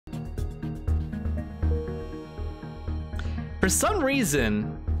For some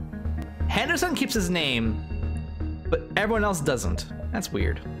reason, Henderson keeps his name, but everyone else doesn't. That's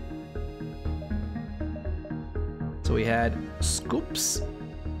weird. So we had Scoops,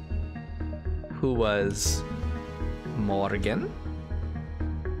 who was Morgan.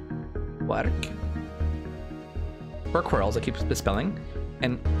 Burquirls, I keep misspelling.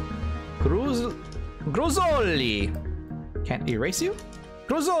 And Gruzzoli. Can't erase you?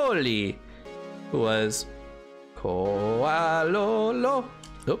 Gruzzoli, who was Koalolo.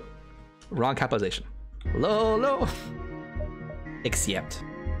 Oop, wrong capitalization. Lolo. Except.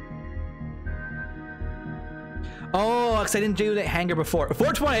 Oh, because I didn't do that hanger before.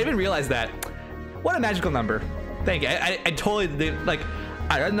 420, I didn't realize that. What a magical number. Thank you. I totally did, like,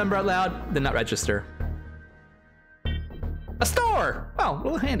 I read the number out loud, did not register. A store! Oh, a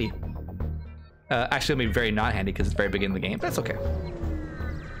little handy. Actually, it'll be very not handy because it's very big in the game, but that's okay.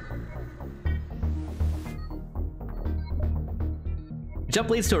 Jump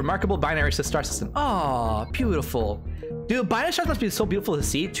leads to a remarkable binary star system. Oh, beautiful. Dude, binary stars must be so beautiful to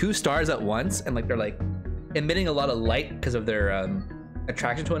see. 2 stars at once, and like they're like emitting a lot of light because of their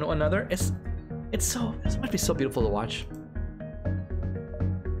attraction to one another. It must be so beautiful to watch.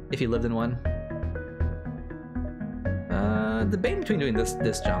 If you lived in one. Debate between doing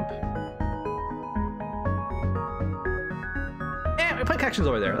this jump. My plank action's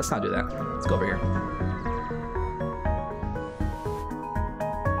over there. Let's not do that. Let's go over here.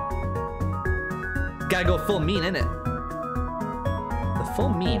 Gotta go full mean, innit? The full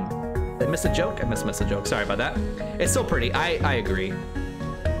meme. Did I miss a joke? I missed a joke. Sorry about that. It's so pretty. I agree.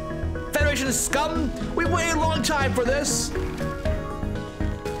 Federation is scum. We waited a long time for this.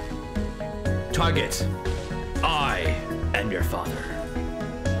 Target. I am your father.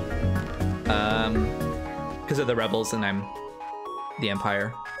 Because of the rebels and I'm the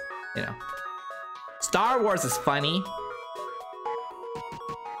Empire, you know. Star Wars is funny.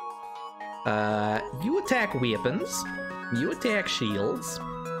 You attack weapons. You attack shields.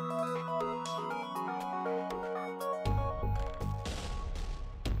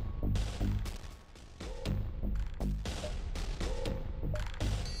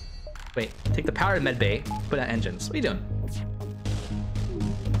 Wait, take the power of med bay, put on engines. What are you doing?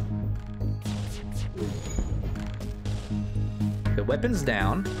 The weapons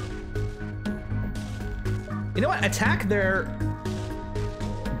down. You know what? Attack their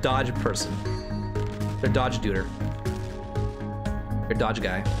dodge person. Their dodge duder. Their dodge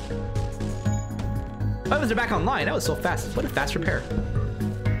guy. Weapons are back online. That was so fast. What a fast repair.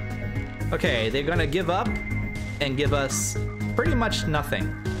 Okay, they're gonna give up and give us pretty much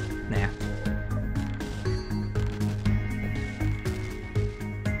nothing. Nah.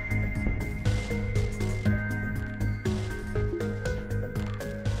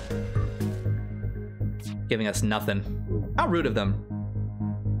 Giving us nothing. How rude of them.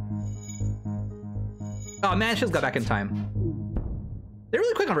 Oh man, she just got back in time. They're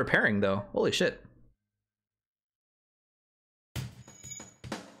really quick on repairing though. Holy shit.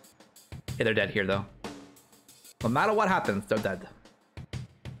 Okay, they're dead here though. No matter what happens, they're dead.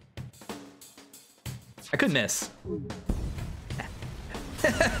 I could miss.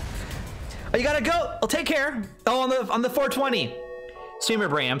 Oh, you gotta go. I'll take care. Oh, on the 420. Streamer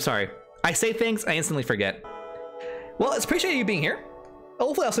brain. I'm sorry. I say things I instantly forget. Well, it's appreciate you being here.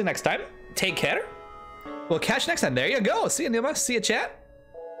 Hopefully, I'll see you next time. Take care. We'll catch you next time. There you go. See you, Nima. See you, chat.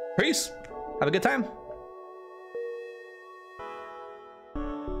 Peace. Have a good time.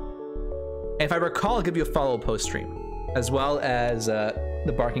 And if I recall, I'll give you a follow post stream, as well as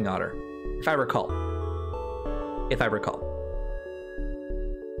the Barking Otter, if I recall. If I recall.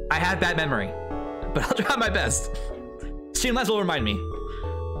 I have bad memory, but I'll try my best. Streamlabs will remind me.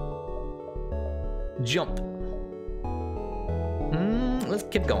 Jump. Let's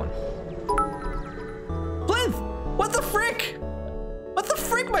keep going. Plinth! What the frick? What the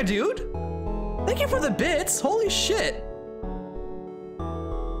frick, my dude? Thank you for the bits. Holy shit.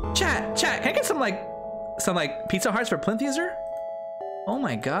 Chat, can I get some like pizza hearts for Plinth user? Oh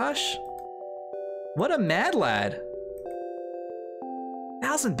my gosh. What a mad lad.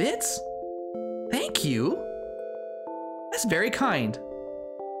 1,000 bits? Thank you. That's very kind.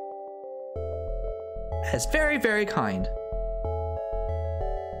 That's very, very kind.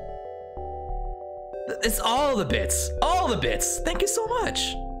 It's all the bits. All the bits. Thank you so much.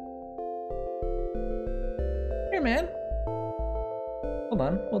 Here, man. Hold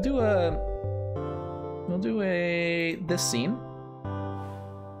on. We'll do this scene.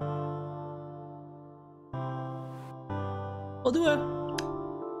 We'll do a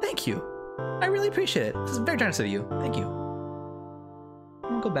thank you. I really appreciate it. This is very generous of you. Thank you. I'm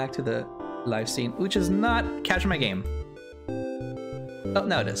gonna go back to the live scene, which is not capture my game. Oh,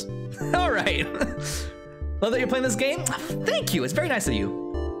 now it is. All right. Love that you're playing this game. Thank you. It's very nice of you.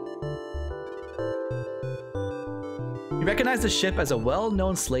 You recognize the ship as a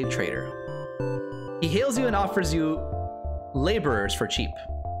well-known slave trader. He hails you and offers you laborers for cheap.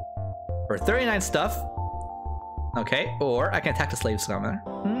 For 39 stuff. Okay, or I can attack the slave scammer.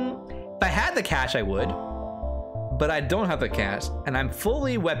 If I had the cash, I would. But I don't have the cash, and I'm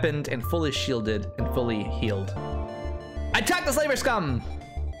fully weaponed and fully shielded and fully healed. Attack the slaver scum!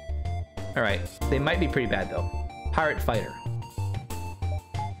 All right, they might be pretty bad though. Pirate fighter.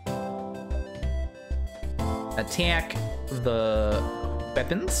 Attack the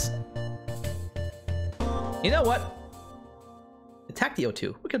weapons. You know what? Attack the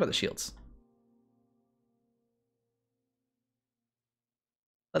O2. What about the shields?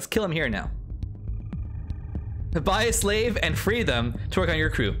 Let's kill him here now. Buy a slave and free them to work on your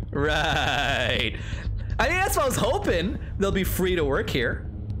crew. Right. I mean, that's what I was hoping. They'll be free to work here.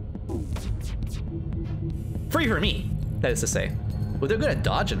 Free for me, that is to say. Well, they're good at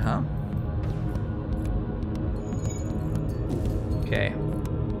dodging, huh? Okay.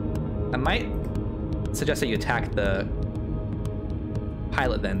 I might suggest that you attack the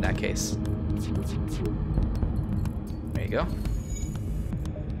pilot then in that case. There you go.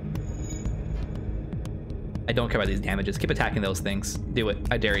 I don't care about these damages. Keep attacking those things. Do it.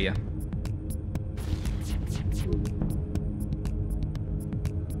 I dare you.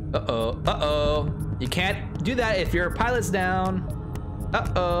 Uh-oh. Uh-oh. You can't do that if your pilot's down.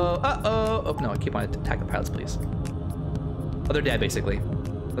 Uh-oh. Uh-oh. Oh, no. I keep on attacking the pilots, please. Oh, they're dead, basically.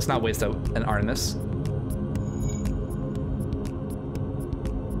 Let's not waste an Artemis.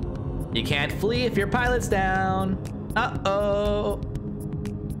 You can't flee if your pilot's down. Uh-oh.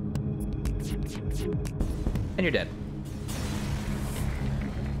 And you're dead.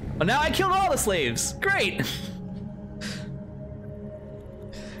 Well, now I killed all the slaves. Great.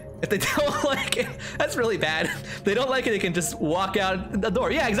 If they don't like it, that's really bad. If they don't like it, they can just walk out the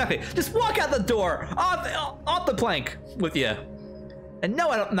door. Yeah, exactly. Just walk out the door, off the plank with you. And no,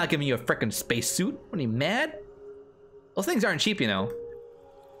 I'm not giving you a frickin' spacesuit. What are you, mad? Those things aren't cheap, you know.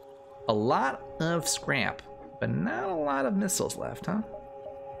 A lot of scrap, but not a lot of missiles left, huh?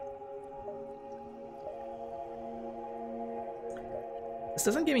 This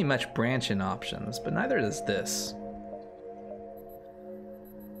doesn't give me much branching options, but neither does this.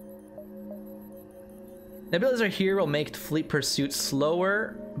 Nebulas are here will make fleet pursuit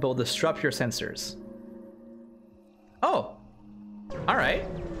slower, but will disrupt your sensors. Oh, all right.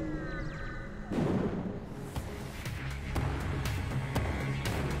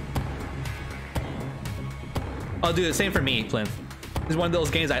 I'll do the same for me, Plinth. This is one of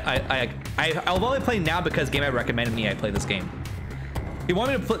those games I'll only play now because Game Ed recommended me I play this game. He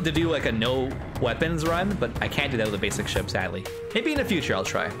wanted me to do like a no weapons run, but I can't do that with a basic ship, sadly. Maybe in the future I'll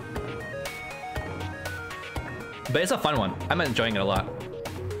try. But it's a fun one. I'm enjoying it a lot.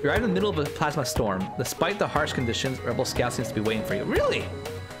 You're right in the middle of a plasma storm. Despite the harsh conditions, Rebel Scout seems to be waiting for you. Really?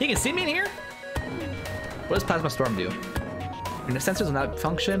 You can see me in here? What does plasma storm do? Your sensors will not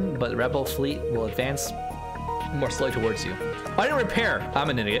function, but the Rebel fleet will advance more slowly towards you. Oh, I didn't repair. I'm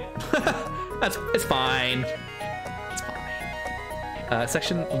an idiot. It's fine. It's fine.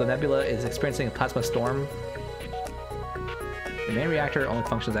 Section of the nebula is experiencing a plasma storm. The main reactor only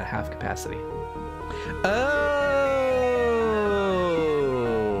functions at half capacity. Oh!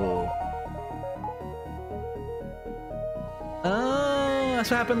 Oh,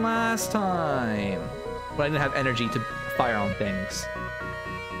 that's what happened last time. But I didn't have energy to fire on things.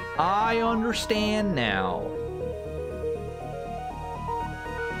 I understand now.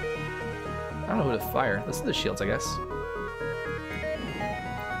 I don't know who to fire. This is the shields, I guess.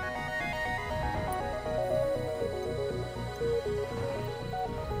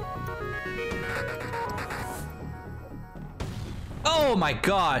 Oh my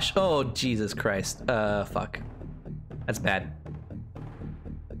gosh. Oh, Jesus Christ. Fuck. That's bad.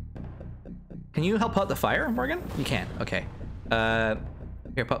 Can you help out the fire, Morgan? You can. Okay.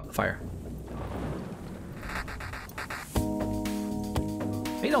 Here, put out the fire.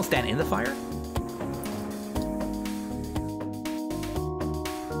 Maybe don't stand in the fire.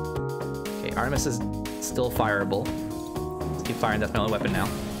 Okay, Artemis is still fireable. Let's keep firing. That's my only weapon now.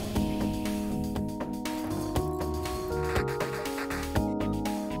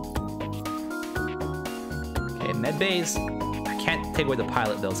 Med bays. I can't take away the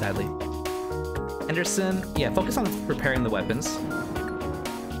pilot though, sadly. Henderson, yeah, focus on repairing the weapons.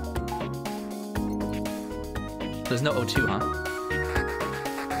 There's no O2, huh?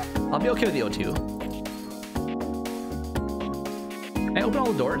 I'll be okay with the O2. Can I open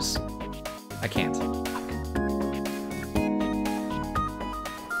all the doors? I can't.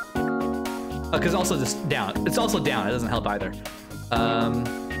 Because also just down. It's also down. It doesn't help either.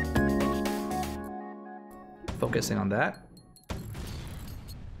 Focusing on that.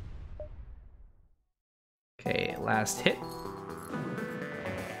 Okay, last hit.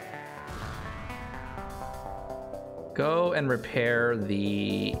 Go and repair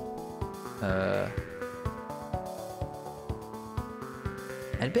the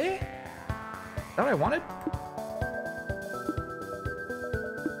med bay? Is that what I wanted?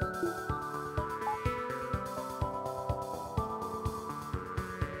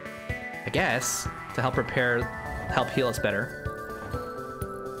 I guess to help heal us better.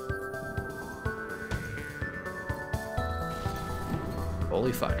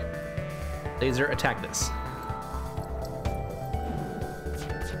 Holy fuck. Laser, attack this.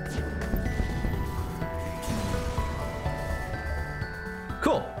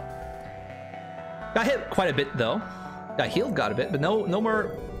 Cool. Got hit quite a bit though. Got healed got a bit, but no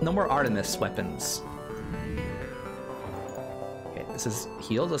more Artemis weapons. Okay, this is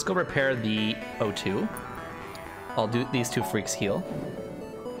healed. Let's go repair the O2. I'll do these two freaks heal.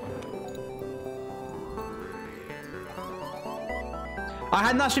 I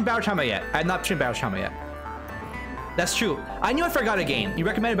had not streamed Battle Trauma yet. I had not streamed Battle Trauma yet. That's true. I knew I forgot a game. You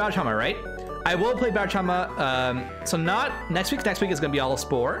recommended Battle Trauma, right? I will play Battle Trauma. So not next week. Next week is going to be All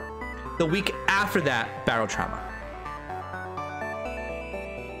Spore. The week after that, Battle Trauma.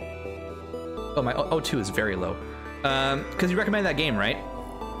 Oh, my O2 is very low. Because you recommended that game, right?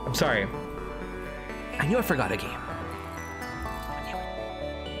 I'm sorry. I knew I forgot a game.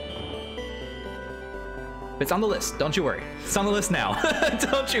 It's on the list, don't you worry. It's on the list now.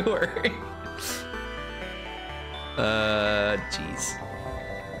 Don't you worry. Jeez.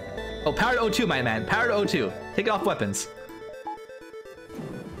 Oh, powered O2, my man. Powered O2. Take off weapons.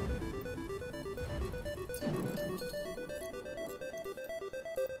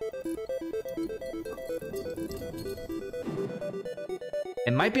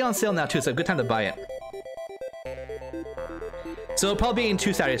 It might be on sale now too, so a good time to buy it. So it'll probably be in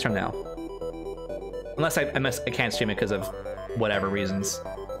 2 Saturdays from now. Unless I can't stream it because of whatever reasons.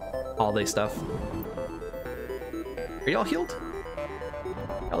 Holiday stuff. Are y'all healed?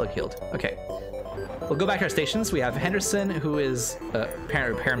 Y'all look healed. Okay. We'll go back to our stations. We have Henderson, who is a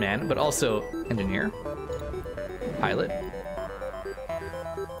apparent repairman, but also engineer, pilot,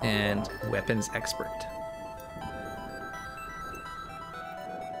 and weapons expert.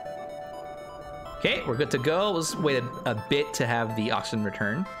 Okay, we're good to go. Let's wait a bit to have the oxygen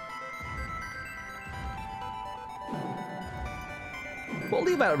return. We'll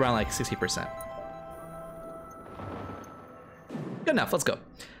leave it around like 60%. Good enough, let's go.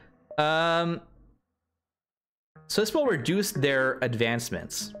 So this will reduce their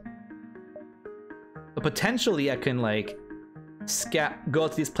advancements. But potentially I can like go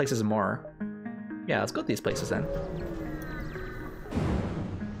to these places more. Yeah, let's go to these places then.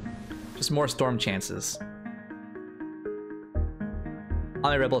 Just more storm chances.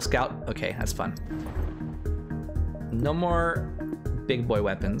 On a rebel scout, okay, that's fun. No more big boy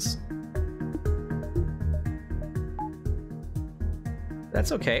weapons.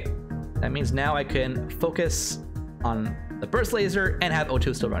 That's okay. That means now I can focus on the burst laser and have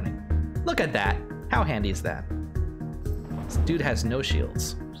O2 still running. Look at that. How handy is that? This dude has no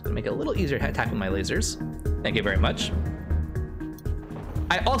shields. Just gonna make it a little easier to attack with my lasers. Thank you very much.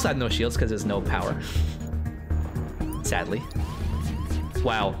 I also have no shields because there's no power. Sadly.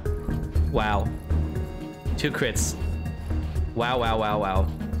 Wow. Wow. 2 crits. Wow, wow, wow, wow.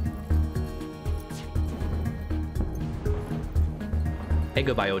 Hey,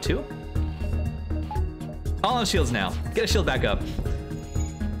 goodbye, O2. All on shields now. Get a shield back up.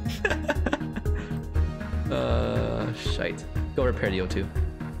 Shite. Go repair the O2.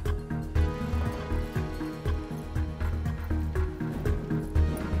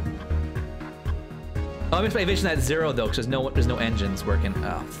 Oh, I missed my evasion at 0 though, because there's no engines working.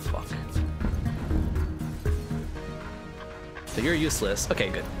 Oh, fuck. So you're useless. Okay,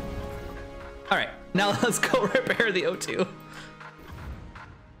 good. All right, now let's go repair the O2.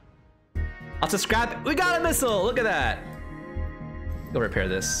 Lots of scrap. We got a missile. Look at that. Go repair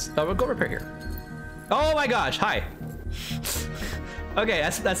this. Oh, we'll go repair here. Oh my gosh. Hi. Okay,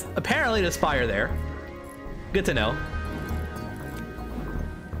 that's apparently the spire there. Good to know.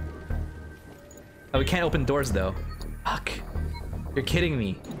 Oh, we can't open doors though. Fuck. You're kidding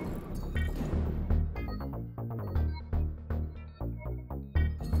me.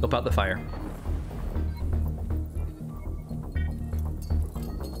 Go out the fire.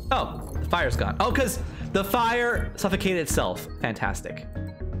 Oh, the fire's gone. Oh, because the fire suffocated itself. Fantastic.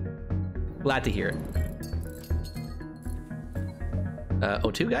 Glad to hear it.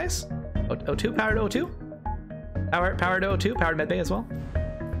 O2 guys? O2, powered O2? Powered O2, powered medbay as well.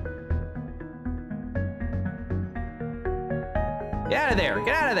 Get out of there,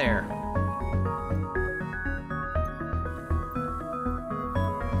 get out of there.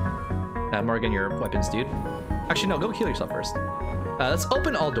 Morgan, your weapons, dude. Actually, no, go heal yourself first. Let's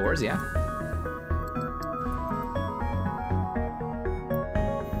open all doors, yeah.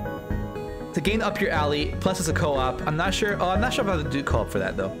 To gain up your alley, plus it's a co-op. I'm not sure. Oh, I'm not sure if I have to do co-op for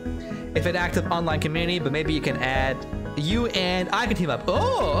that though. If an active online community, but maybe you can add you and I can team up.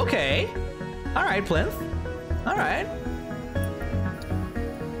 Oh, okay. All right, Plinth. All right.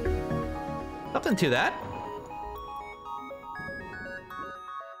 Something to that.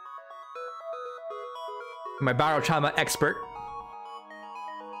 My Barotrauma expert.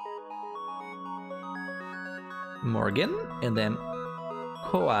 Morgan, and then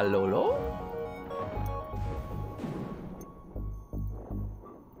Koalolo.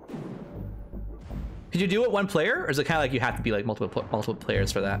 Could you do it one player, or is it kind of like you have to be like multiple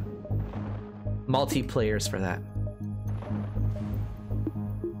players for that? Multiplayers for that.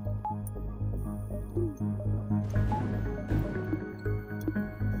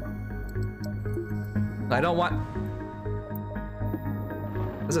 I don't want...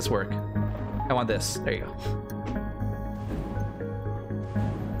 How does this work? I want this. There you go.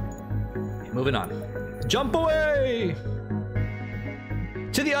 Okay, moving on. Jump away!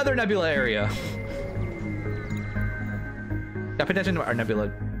 To the other nebula area. Yeah, pay attention to our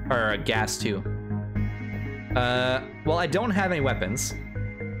nebula, or our gas too. Well, I don't have any weapons.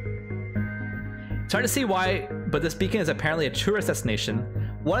 It's hard to see why, but this beacon is apparently a tourist destination.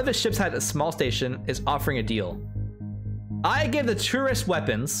 One of the ships had a small station, is offering a deal. I give the tourist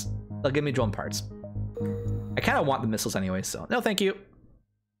weapons, they'll give me drone parts. I kind of want the missiles anyway, so no thank you.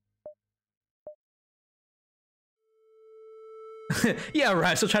 Yeah,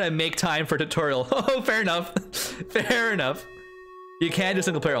 right, still trying to make time for tutorial. Oh, fair enough. Fair enough. You can do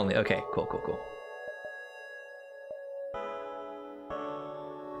single player only. Okay, cool, cool, cool.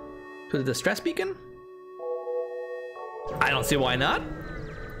 To the distress beacon? I don't see why not.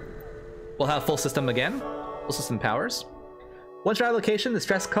 We'll have full system again. Full system powers. Once you're at location, the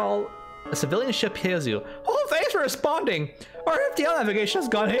distress call, a civilian ship hails you. Oh, thanks for responding. Our FTL navigation has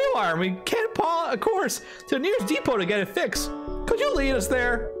gone haywire and we can't paw a course to the nearest depot to get it fixed. Could you lead us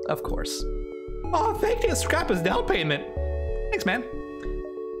there? Of course. Oh, thank you. Scrap as down payment. Thanks, man.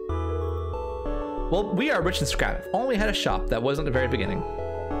 Well, we are rich in scrap. If only we had a shop that wasn't at the very beginning.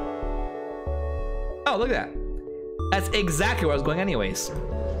 Oh, look at that. That's exactly where I was going anyways.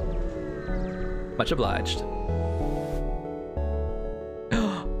 Much obliged.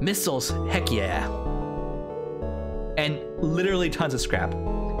 Missiles, heck yeah. And literally tons of scrap.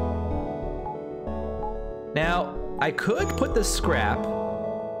 Now, I could put the scrap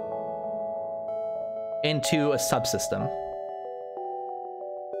into a subsystem.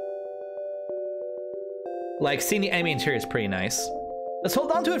 Like, seeing the enemy interior is pretty nice. Let's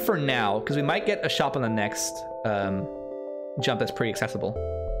hold on to it for now, because we might get a shop on the next jump that's pretty accessible.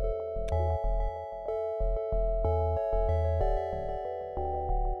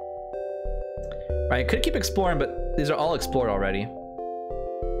 Right, could keep exploring, but these are all explored already.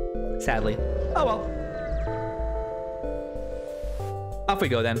 Sadly. Oh well. Off we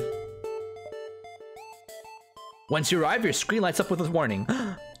go then. Once you arrive, your screen lights up with a warning.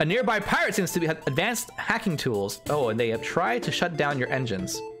 A nearby pirate seems to be advanced hacking tools. Oh, and they have tried to shut down your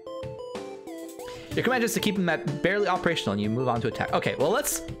engines. Your command is to keep them at barely operational and you move on to attack. Okay, well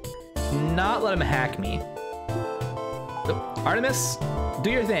let's not let them hack me. So, Artemis, do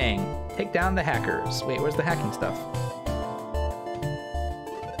your thing. Take down the hackers. Wait, where's the hacking stuff?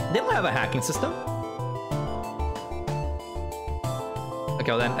 They don't have a hacking system.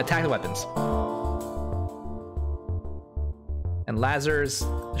 Okay, well then, attack the weapons. And lasers,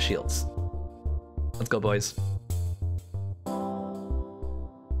 shields. Let's go, boys.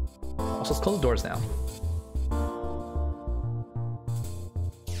 Also, let's close the doors now.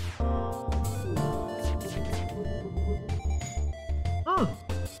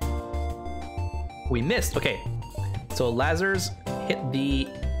 We missed. Okay, so lasers hit the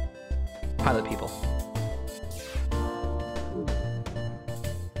pilot people.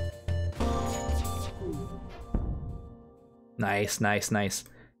 Nice, nice, nice.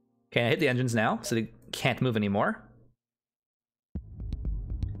 Okay, I hit the engines now, so they can't move anymore.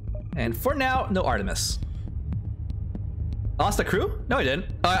 And for now, no Artemis. I lost a crew? No, I didn't.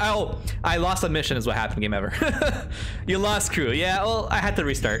 Oh, I lost a mission is what happened. Game ever. You lost crew. Yeah, well, I had to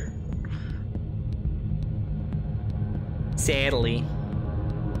restart. Sadly.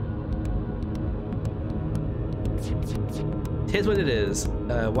 Here's what it is.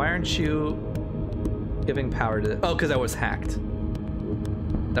 Why aren't you giving power to... Oh, because I was hacked. Is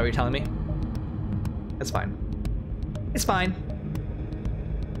that what you're telling me? It's fine. It's fine.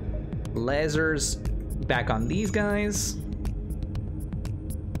 Lasers back on these guys.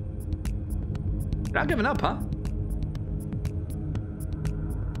 You're not giving up, huh?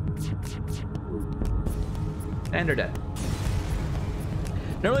 And they're dead.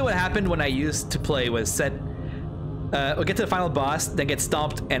 Normally what happened when I used to play was set... we'll get to the final boss, then get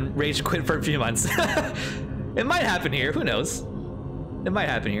stomped and rage quit for a few months. It might happen here, who knows? It might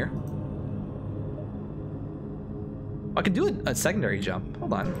happen here. I can do a secondary jump,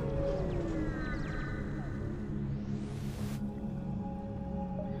 hold on.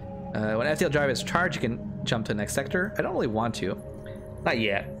 When FTL drive is charged, you can jump to the next sector. I don't really want to. Not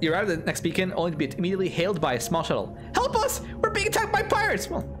yet. You arrive at the next beacon, only to be immediately hailed by a small shuttle. Help us! We're being attacked by pirates!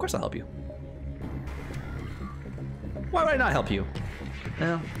 Well, of course I'll help you. Why would I not help you?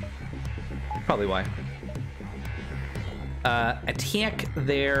 Well, probably why. Attack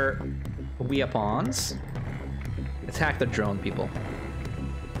their weapons. Attack the drone people.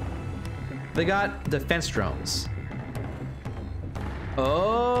 They got defense drones.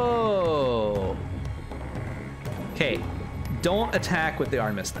 Oh. Okay. Don't attack with the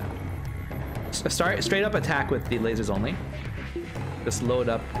Artemis then. Straight up attack with the lasers only. Just load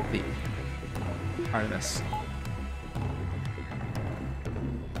up the Artemis.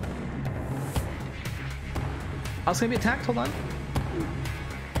 I was gonna be attacked, hold on.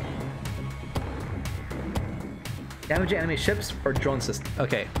 Damage enemy ships or drone system.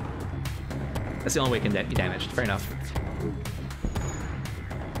 Okay. That's the only way it can be damaged. Fair enough.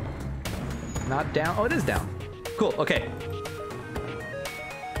 Not down. Oh, it is down. Cool, okay.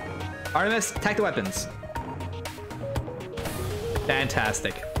 Artemis, attack the weapons.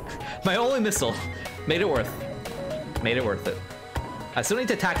 Fantastic. My only missile made it worth it. I still need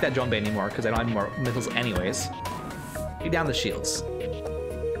to attack that drone bay anymore because I don't have any more missiles anyways. Get down the shields.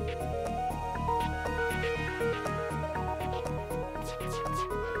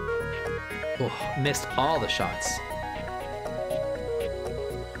 Oh, missed all the shots.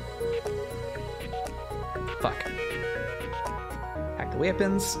 Fuck. Hack the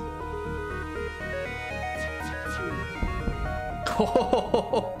weapons.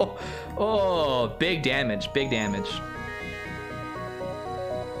 Oh, big damage, big damage.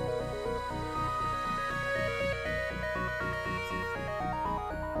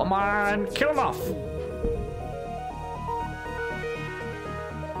 Come on, kill him off.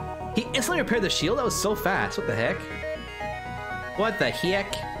 He instantly repaired the shield? That was so fast. What the heck? What the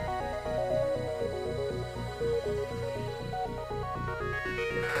heck?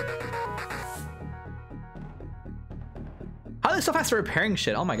 How are they so fast for repairing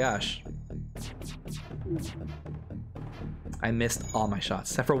shit? Oh my gosh. I missed all my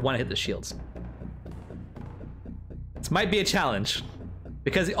shots, except for one hit the shields. This might be a challenge.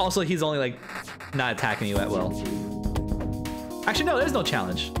 Because also he's only like not attacking me that well. Actually, no, there's no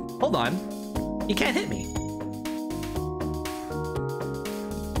challenge. Hold on. He can't hit me.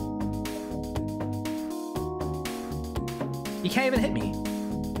 He can't even hit me.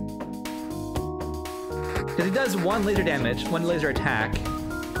 Because he does one laser damage, one laser attack.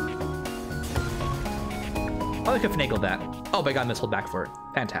 Oh, I could finagle that. Oh, but I got missile back for it.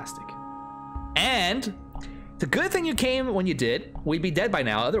 Fantastic. And it's a good thing you came when you did. We'd be dead by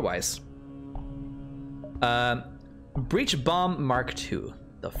now otherwise. Breach bomb Mark II.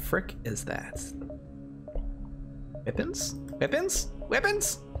 The frick is that? Weapons? Weapons?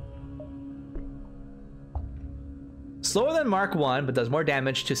 Weapons? Slower than Mark I, but does more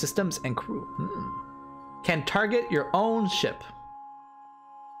damage to systems and crew. Can target your own ship.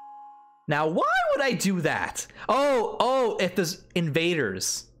 Now, why would I do that? Oh, if there's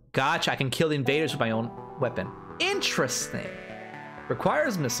invaders. Gotcha, I can kill the invaders with my own weapon. Interesting.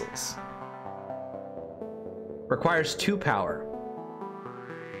 Requires missiles. Requires 2 power.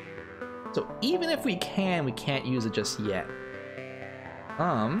 So even if we can't use it just yet.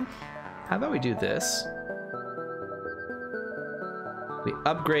 How about we do this? We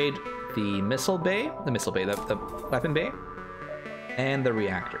upgrade the missile bay, the weapon bay, and the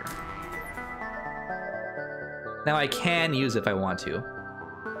reactor. Now I can use it if I want to.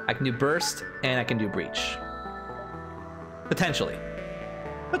 I can do burst and I can do breach. Potentially.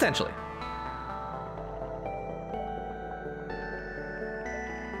 Potentially.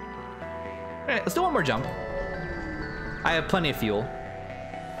 Alright, let's do one more jump. I have plenty of fuel.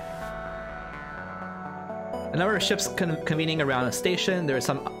 A number of ships convening around a station. There is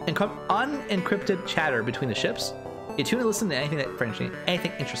some unencrypted chatter between the ships. You tune and listen to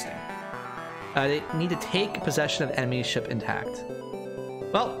anything interesting. They need to take possession of enemy ship intact.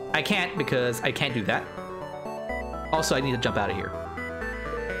 Well, I can't because I can't do that. Also, I need to jump out of here.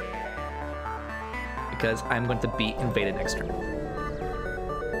 Because I'm going to be invaded next turn.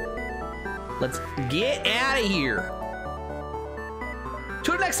 Let's get out of here.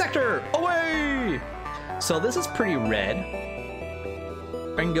 To the next sector! Away! So this is pretty red.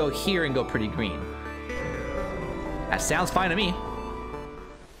 I can go here and go pretty green. That sounds fine to me.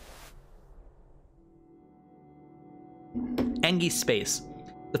 Engi Space.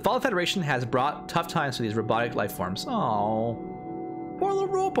 The Fallen Federation has brought tough times for these robotic life forms. Oh, poor little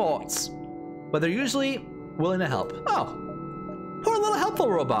robots. But they're usually willing to help. Oh, poor little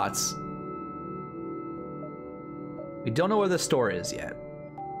helpful robots. We don't know where the store is yet.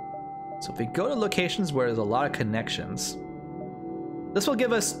 So if we go to locations where there's a lot of connections, this will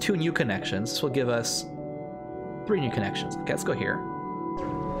give us 2 new connections. This will give us 3 new connections. Okay, let's go here.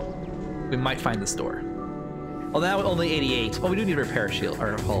 We might find the store. Oh, now only 88. Oh, we do need to repair a shield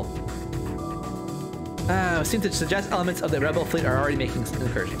or a hull. Seem to suggest elements of the rebel fleet are already making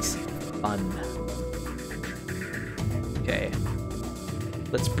incursions. Fun. Okay.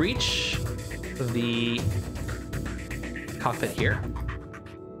 Let's breach the cockpit here.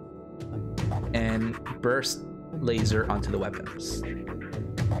 And burst laser onto the weapons.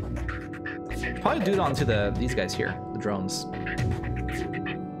 Probably do it onto these guys here, the drones.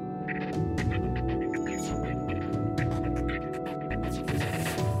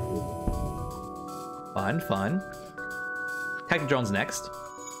 Fun, fun. Attack the drones next.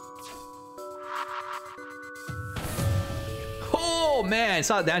 Oh man, I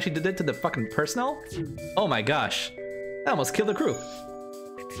saw it actually did it to the fucking personnel. Oh my gosh, that almost killed the crew.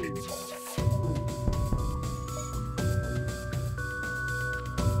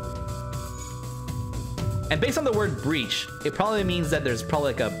 And based on the word breach, it probably means that there's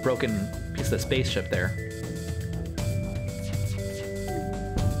probably like a broken piece of the spaceship there.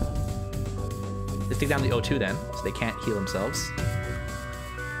 Let's take down the O2 then, so they can't heal themselves.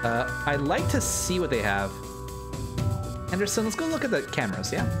 I'd like to see what they have. Henderson, let's go look at the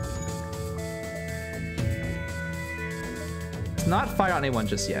cameras, yeah? Let's not fire on anyone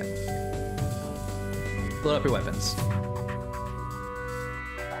just yet. Load up your weapons.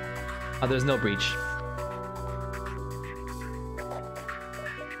 Oh, there's no breach.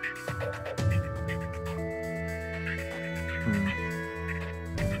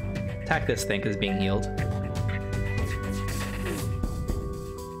 Attack this thing because it's being healed.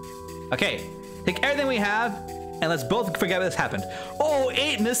 Okay, take everything we have and let's both forget this happened. Oh,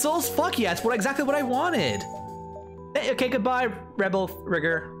 8 missiles? Fuck yeah, that's exactly what I wanted. Okay, goodbye, Rebel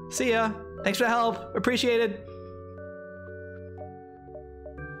Rigger. See ya. Thanks for the help. Appreciated.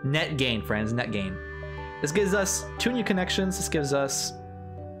 Net gain, friends, net gain. This gives us 2 new connections. This gives us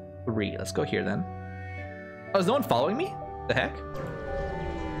 3. Let's go here then. Oh, is no one following me? The heck?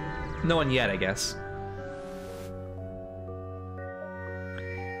 No one yet, I guess.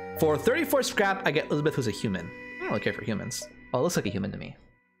 For 34 scrap, I get Elizabeth, who's a human. I don't really care for humans. Oh, it looks like a human to me.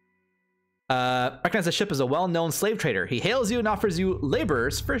 Recognize the ship as a well-known slave trader. He hails you and offers you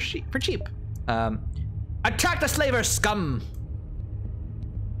laborers for cheap. Attack the slavers, scum!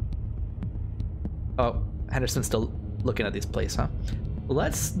 Oh, Henderson's still looking at this place, huh?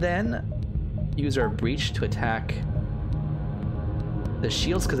 Let's then use our breach to attack the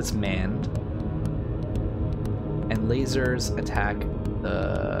shields because it's manned, and lasers attack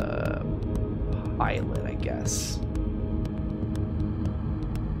the pilot, I guess.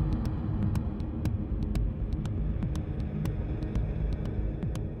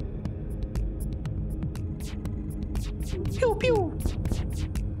 Pew pew.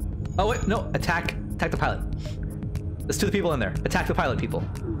 Oh wait, no! Attack the pilot. There's 2 people in there. Attack the pilot, people.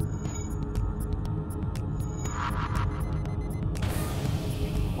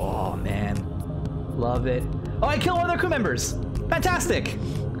 Oh man, love it. Oh, I killed one of their crew members. Fantastic,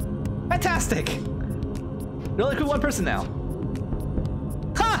 fantastic. They only crew 1 person now.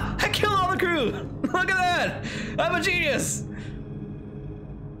 Ha! I killed all the crew. Look at that. I'm a genius.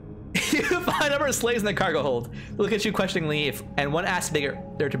 You find a number of slaves in the cargo hold. They look at you questioningly, and one asks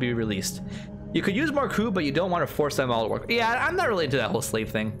they're to be released. You could use more crew, but you don't want to force them all to work. Yeah, I'm not really into that whole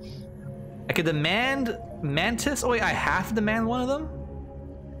slave thing. I could demand Mantis. Oh wait, I have to demand one of them?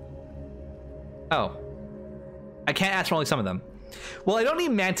 Oh. I can't ask for only some of them. Well, I don't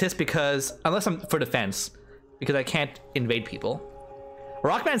need Mantis because, unless I'm for defense, because I can't invade people.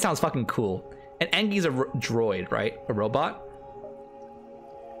 Rockman sounds fucking cool. And Engi's a droid, right? A robot?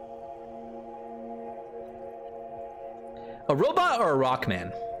 A robot or a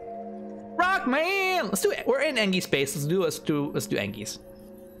Rockman? Rockman! Let's do it. We're in Engi space. Let's do Engi's.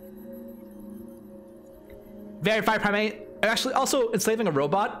 Verified primate. Actually, also enslaving a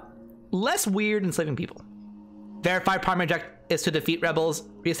robot. Less weird enslaving people. Verified primary objective is to defeat rebels,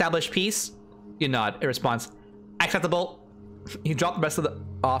 reestablish peace. You nod. A response. Acceptable. You drop the rest of the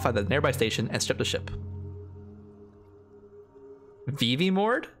off at the nearby station and strip the ship. VV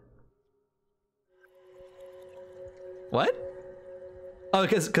Mord? What? Oh,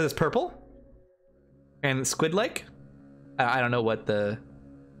 because it's purple? And squid-like? I don't know what the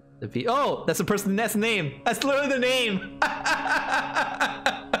V. Oh, that's the person's name. That's literally the name.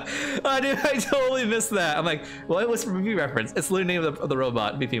 Oh, dude, I totally missed that. I'm like, what was the movie reference? It's literally the name of the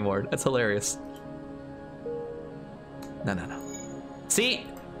robot, VP Mord. That's hilarious. No. See,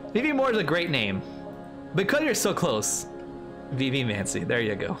 VP Mord is a great name. Because you're so close. VV Mancy, there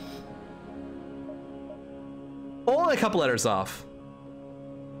you go. Only a couple letters off.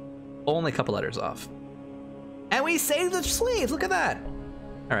 Only a couple letters off. And we saved the slaves, look at that.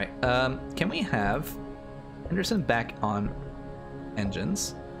 All right, can we have Henderson back on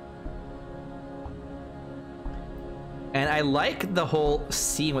engines? And I like the whole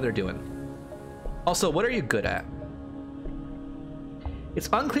seeing what they're doing. Also, what are you good at? It's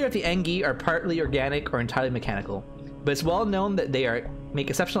unclear if the Engi are partly organic or entirely mechanical, but it's well known that they make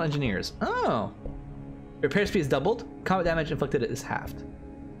exceptional engineers. Oh. Repair speed is doubled, combat damage inflicted is halved.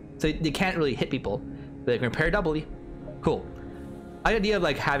 So they can't really hit people, but they can repair doubly. Cool. The idea of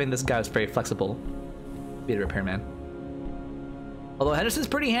like having this guy was very flexible. Be a repairman. Although Henderson's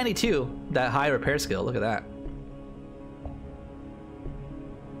pretty handy too. That high repair skill, look at that.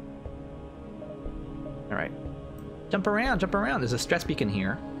 All right. Jump around, jump around. There's a stress beacon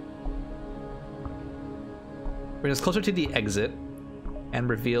here. Brings us closer to the exit and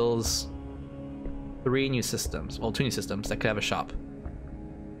reveals 3 new systems. Well, 2 new systems that could have a shop.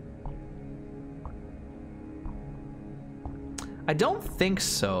 I don't think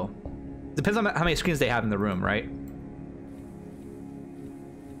so. Depends on how many screens they have in the room, right?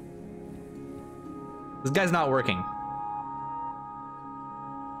 This guy's not working.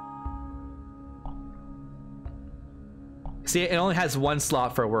 See, it only has 1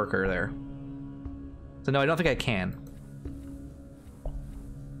 slot for a worker there. So no, I don't think I can.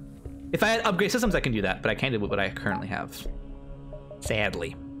 If I had upgrade systems, I can do that, but I can't do what I currently have.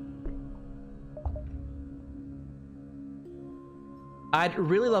 Sadly. I'd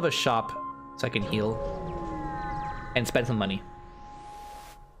really love a shop so I can heal and spend some money.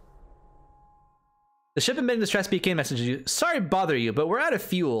 The ship emitting the stress beacon messages you, sorry to bother you, but we're out of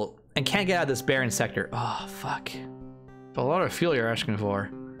fuel and can't get out of this barren sector. Oh, fuck. It's a lot of fuel you're asking for.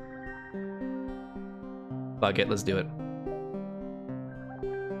 Fuck it, let's do it.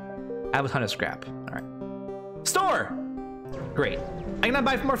 I have a ton of scrap. All right. Store! Great. I can now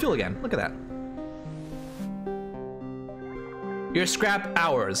buy more fuel again. Look at that. Your scrap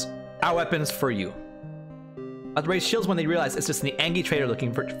ours. Our weapons for you. I'll raise shields when they realize it's just an Engi trader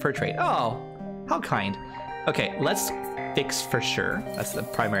looking for trade. Oh, how kind. Okay, let's fix for sure. That's the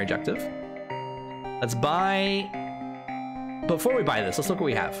primary objective. Let's buy... Before we buy this, let's look what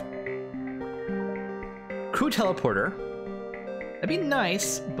we have. Crew teleporter. That'd be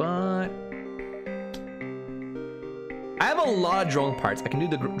nice, but... I have a lot of drone parts. I can do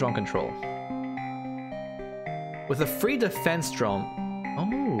the drone control. With a free defense drone. Oh.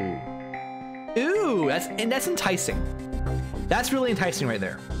 Ooh, that's enticing. That's really enticing right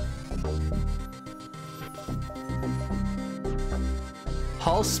there.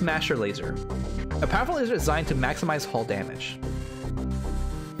 Hull Smasher Laser. A powerful laser designed to maximize hull damage.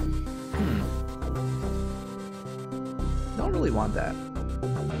 Don't really want that.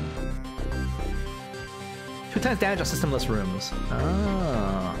 2 times damage on systemless rooms.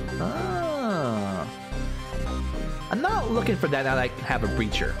 I'm not looking for that now that I have a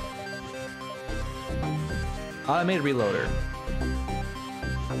breacher. Automated reloader.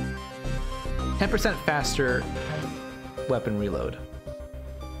 10% faster weapon reload.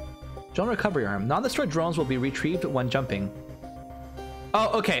 Drone recovery arm. Non-destroyed drones will be retrieved when jumping.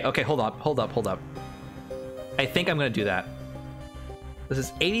 Oh, okay, hold up. I think I'm gonna do that. This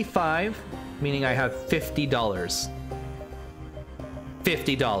is 85, meaning I have $50.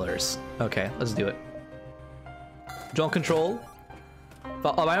 $50. Okay, let's do it. Drone control.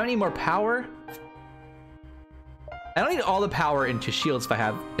 Oh, I don't need more power. I don't need all the power into shields if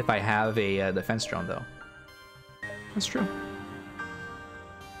I have a defense drone though. That's true.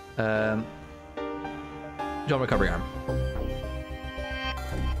 Drone recovery arm.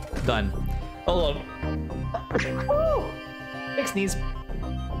 Done. Hold on. Big sneeze.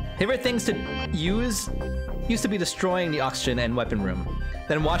 Favorite things to use used to be destroying the oxygen and weapon room,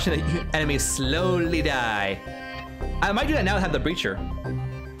 then watching the enemies slowly die. I might do that now to have the breacher.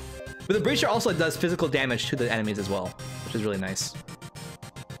 But the breacher also does physical damage to the enemies as well, which is really nice.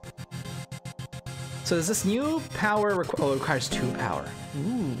 So does this new power it requires 2 power.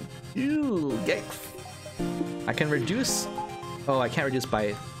 Ooh, yikes. I can reduce. Oh, I can't reduce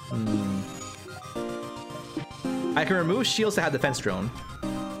by. I can remove shields that have defense drone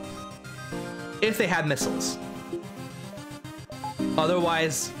if they have missiles.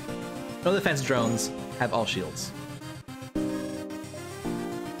 Otherwise, no defense drones have all shields.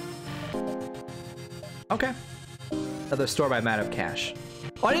 Okay. Another store by amount of cash.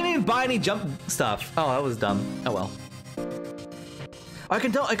 Oh, I didn't even buy any jump stuff. Oh, that was dumb. Oh well. Oh, I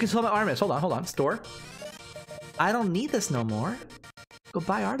can sell my Artemis. Hold on. Store. I don't need this no more. Go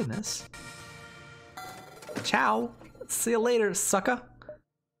buy Artemis. Ciao. See you later, sucker.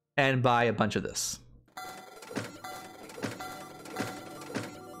 And buy a bunch of this.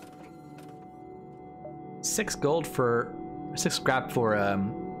 $6 scrap for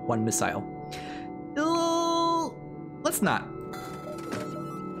 1 missile. Let's not.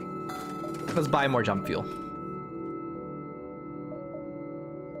 Let's buy more jump fuel.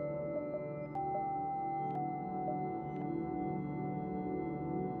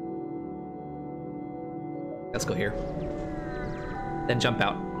 Let's go here. Then jump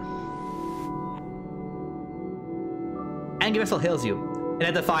out. Angular missile heals you.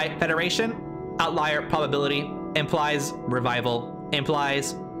 Identify Federation, outlier probability, implies revival,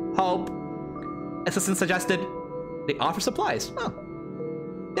 implies hope. Assistance suggested. They offer supplies. Oh.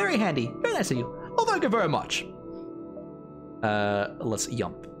 Very handy. Very nice of you. Oh, thank you very much. Let's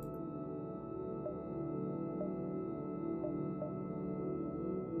jump.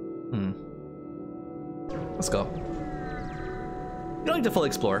 Let's go. You don't need to fully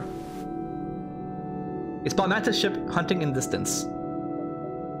explore. You spawn mantis ship hunting in distance.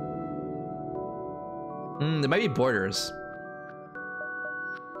 There might be borders.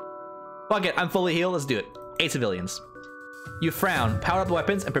 Fuck it, I'm fully healed. Let's do it. 8 civilians. You frown, power up the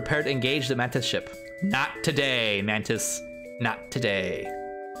weapons, and prepare to engage the mantis ship. Not today, mantis. Not today.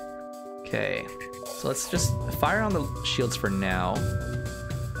 Okay. So let's just fire on the shields for now.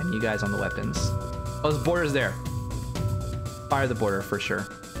 And you guys on the weapons. Oh, there's borders there. Fire the border for sure.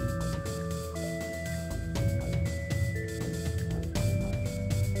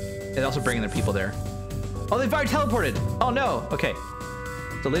 They're also bringing their people there. Oh, they've already teleported. Oh no. Okay.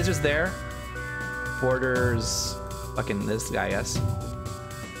 So lasers there. Borders. Fucking this guy, yes.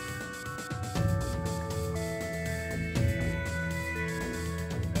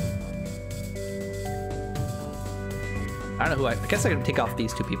 I don't know who I guess I can take off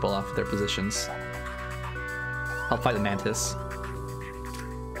these 2 people off their positions. I'll fight the mantis.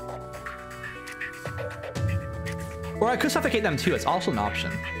 Or I could suffocate them too. It's also an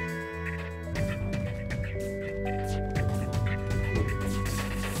option.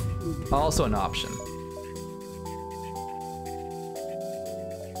 Also an option.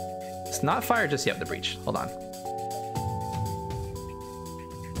 It's not fire just yet, the breach. Hold on.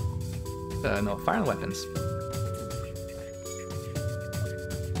 No, fire on the weapons.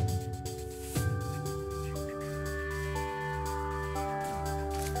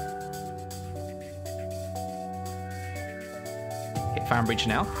 Okay, fire on breach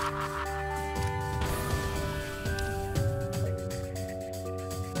now.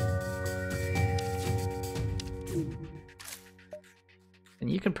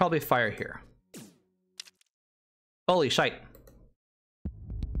 You can probably fire here. Holy shite.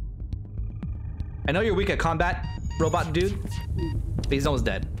 I know you're weak at combat, robot dude, but he's almost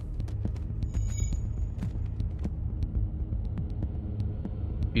dead.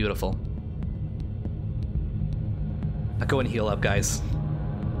 Beautiful. Now go and heal up, guys.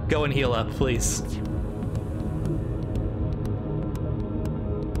 Go and heal up, please.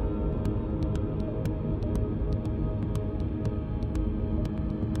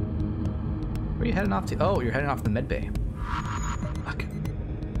 Where are you heading off to? Oh, you're heading off the med bay. Fuck.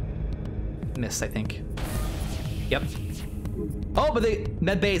 Missed, I think. Yep. Oh, but the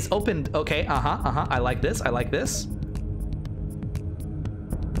med bay is opened. Okay, I like this. I like this.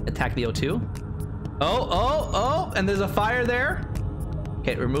 Attack the O2. Oh, and there's a fire there.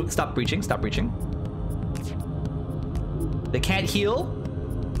 Okay, remove. Stop breaching. Stop breaching. They can't heal.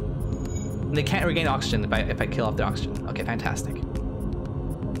 And they can't regain oxygen if I kill off their oxygen. Okay, fantastic.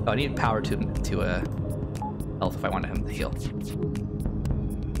 Oh, I need power to health if I want him to heal.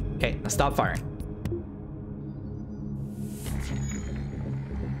 Okay, now stop firing.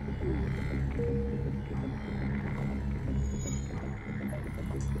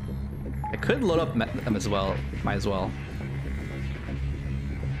 I could load up them as well. Might as well.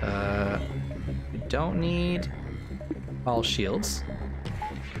 We don't need all shields.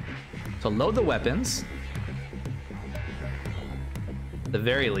 So load the weapons. At the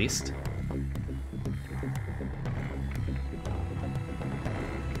very least.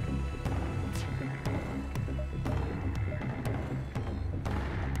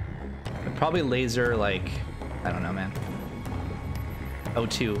 I'd probably laser like, I don't know, man.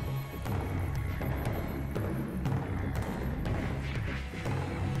 O2.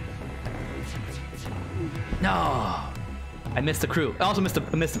 No, I missed the crew. I also missed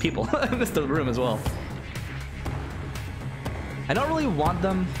the people. I missed the room as well. I don't really want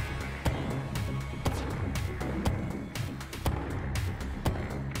them.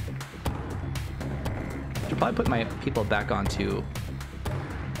 Should probably put my people back onto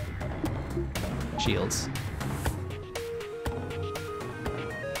shields.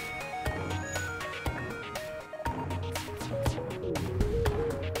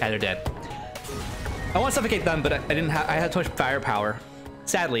 Yeah, they're dead. I want to suffocate them, but I didn't have. I had too much firepower,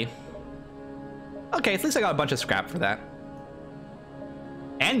 sadly. Okay, at least I got a bunch of scrap for that.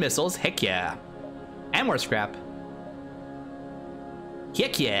 And missiles, heck yeah. And more scrap.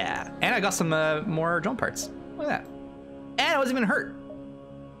 Heck yeah. And I got some more drone parts. Look at that. And I wasn't even hurt.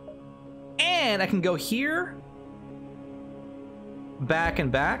 And I can go here. Back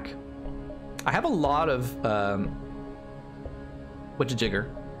and back. I have a lot of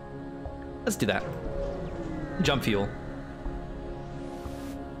whatcha-jigger. Let's do that. Jump fuel.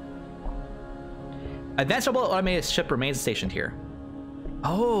 Advanced Rebel automated ship remains stationed here.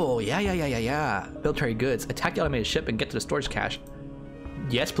 Oh, yeah. Military goods. Attack the automated ship and get to the storage cache.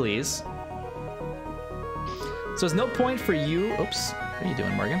 Yes, please. So there's no point for you. Oops. What are you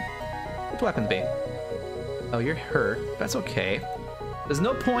doing, Morgan? What's weapons bay? Oh, you're hurt. That's okay. There's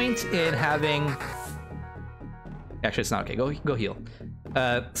no point in having... Actually, it's not okay. Go heal.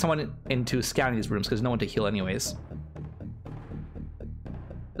 Someone into scouting these rooms because there's no one to heal anyways.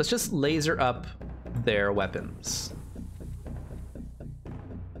 Let's just laser up their weapons.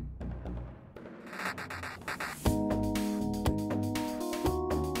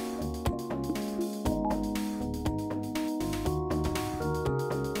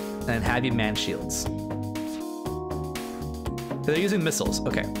 And have you man shields. They're using missiles.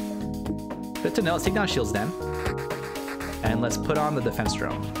 Okay. Good to know. Let's take down shields then. And let's put on the defense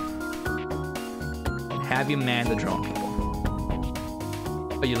drone. And have you man the drone people.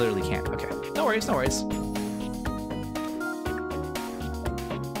 Oh, you literally can't. Okay. No worries, no worries.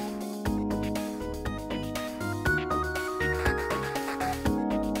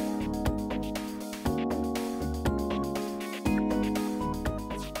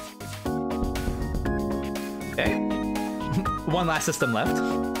 Okay. One last system left.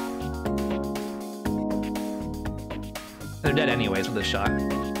 They're dead anyways with this shot.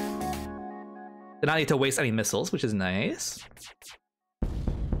 Did not need to waste any missiles, which is nice.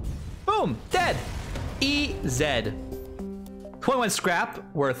 Boom! Dead! EZ. 21 scrap,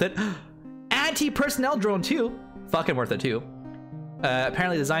 worth it. Anti-personnel drone too. Fucking worth it too.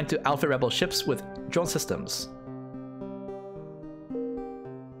 Apparently designed to outfit rebel ships with drone systems.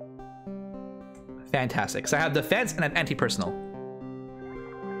 Fantastic. So I have defense and I have anti-personnel.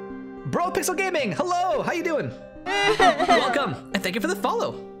 Bro Pixel Gaming! Hello! How you doing? Welcome! And thank you for the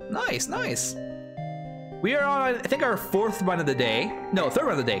follow. Nice, nice. We are on, I think, our 4th run of the day. No, 3rd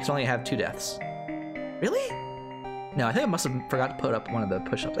run of the day, because we only have 2 deaths. Really? No, I think I must have forgot to put up one of the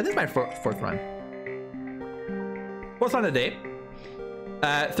push-ups. I think it's my 4th run. 4th run of the day.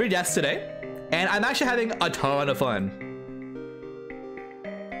 3 deaths today. And I'm actually having a ton of fun.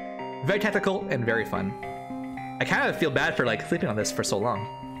 Very tactical and very fun. I kind of feel bad for like sleeping on this for so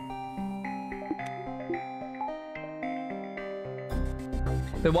long.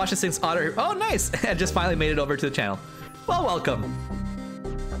 Been watching since Otter. Oh, nice! I just finally made it over to the channel. Well, welcome.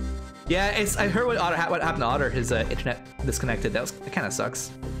 Yeah, I heard what happened to Otter. His internet disconnected. That kind of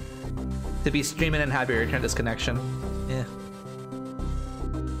sucks. To be streaming and have your internet disconnection. Yeah.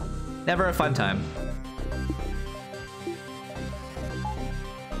 Never a fun time.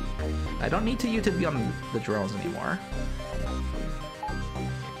 I don't need you to be on the drones anymore.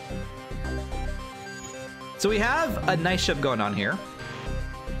 So we have a nice ship going on here.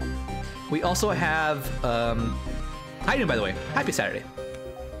 We also have, how you doing, by the way? Happy Saturday.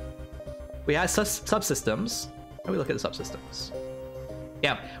 We have subsystems. Let me look at the subsystems.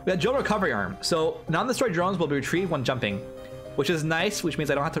 Yeah, we have drone recovery arm. So non-destroyed drones will be retrieved when jumping, which is nice, which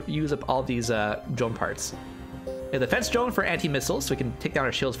means I don't have to use up all these drone parts. A defense drone for anti-missiles, so we can take down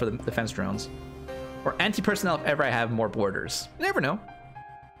our shields for the defense drones. Or anti-personnel if ever I have more boarders. You never know.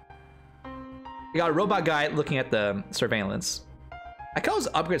 We got a robot guy looking at the surveillance. I can always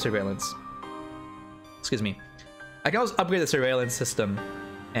upgrade surveillance. Excuse me. I can always upgrade the surveillance system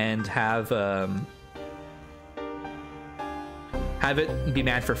and have it be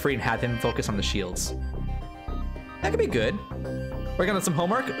manned for free and have him focus on the shields. That could be good. Working on some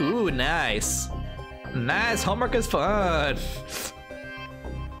homework. Ooh, nice. Nice, homework is fun.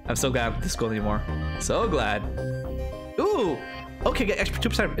 I'm so glad I'm not to school anymore. So glad. Ooh, okay, get extra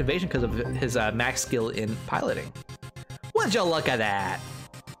 2% evasion because of his max skill in piloting. Would you look at that?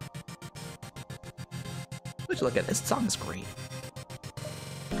 Would you look at this? Song is great.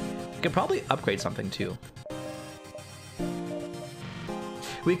 We could probably upgrade something too.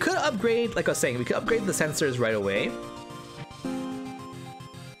 We could upgrade, like I was saying, we could upgrade the sensors right away.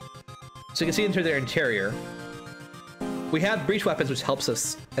 So you can see into their interior. We have breach weapons, which helps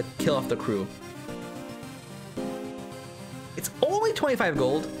us kill off the crew. It's only 25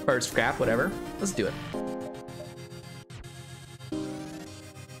 gold, or scrap, whatever. Let's do it.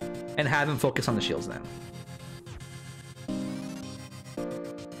 And have him focus on the shields then.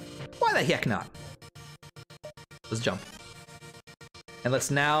 Why the heck not? Let's jump. And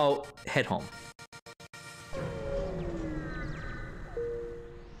let's now head home.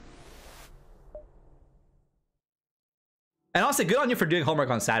 And honestly, good on you for doing homework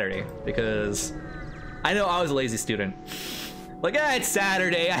on Saturday, because I know I was a lazy student. Like, it's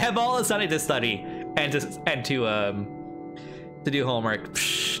Saturday, I have all the Sunday to study and to do homework.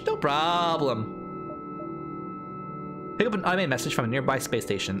 Psh, no problem. Pick up an automated message from a nearby space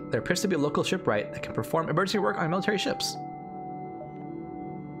station. There appears to be a local shipwright that can perform emergency work on military ships.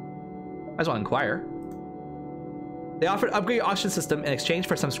 I just want to inquire. They offered to upgrade your oxygen system in exchange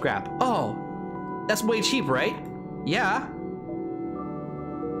for some scrap. Oh, that's way cheap, right? Yeah.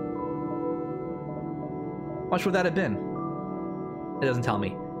 How much would that have been? It doesn't tell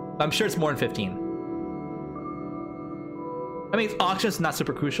me. I'm sure it's more than 15. I mean, oxygen's not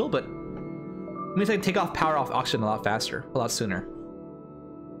super crucial, but it means I can take off power off oxygen a lot faster, a lot sooner.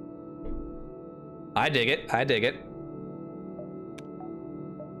 I dig it. I dig it.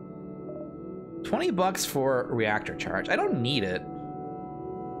 20 bucks for reactor charge. I don't need it.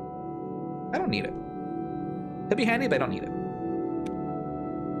 I don't need it. It'd be handy, but I don't need it.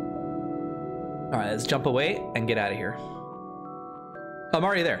 All right, let's jump away and get out of here. Oh, I'm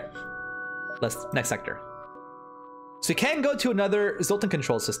already there. Next sector. So you can go to another Zoltan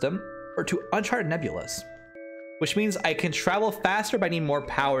control system or to uncharted nebulas, which means I can travel faster, but I need more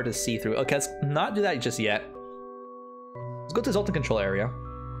power to see through. Okay, let's not do that just yet. Let's go to the Zoltan control area,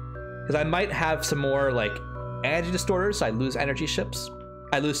 because I might have some more like energy distorters, so I lose energy ships.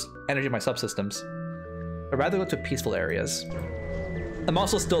 I lose energy in my subsystems. I'd rather go to peaceful areas. I'm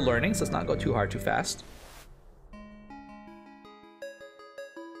also still learning, so let's not go too hard too fast.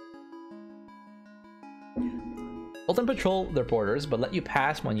 Zoltan patrol their borders, but let you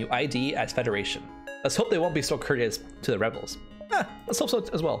pass when you ID as Federation. Let's hope they won't be so courteous to the rebels. Let's hope so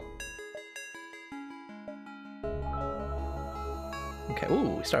as well. Okay,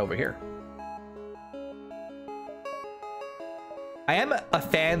 ooh, we start over here. I am a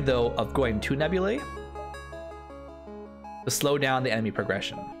fan, though, of going to nebulae to slow down the enemy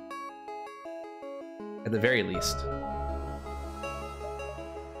progression. At the very least.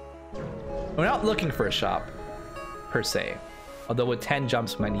 We're not looking for a shop, per se. Although with 10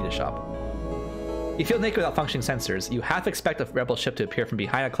 jumps, we might need a shop. You feel naked without functioning sensors. You half expect a rebel ship to appear from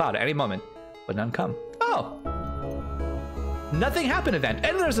behind a cloud at any moment, but none come. Oh! Nothing happened event,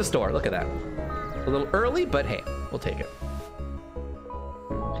 and there's a store. Look at that. A little early, but hey, we'll take it.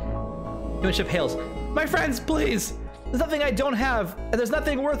 Human ship hails. My friends, please! There's nothing I don't have, and there's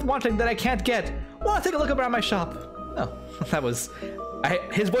nothing worth wanting that I can't get. Want to take a look around my shop? Oh, that was...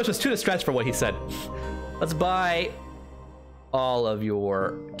 his voice was too distressed for what he said. Let's buy all of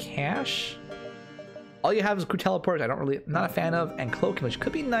your cash. All you have is crew teleporters. Not a fan of, and cloaking, which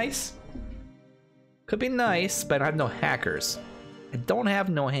could be nice. Could be nice, but I have no hackers. I don't have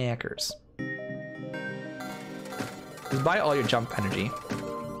no hackers. Just buy all your jump energy.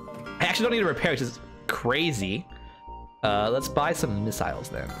 I actually don't need to repair, which is crazy. Let's buy some missiles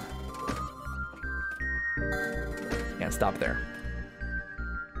then. Can't stop there.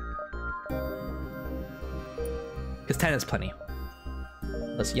 Because 10 is plenty.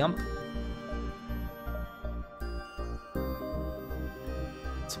 Let's yump.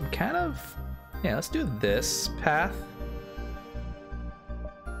 Some kind of... Yeah, let's do this path.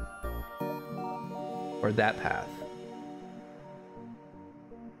 Or that path.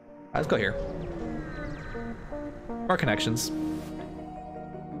 Let's go here. More connections.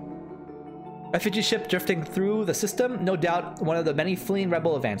 Refugee ship drifting through the system. No doubt one of the many fleeing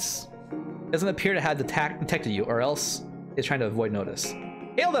rebel events. Doesn't appear to have detected you, or else is trying to avoid notice.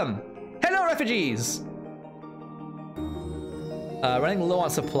 Hail them! Hello, refugees! Running low on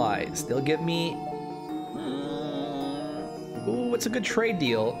supplies. They'll give me... Ooh, it's a good trade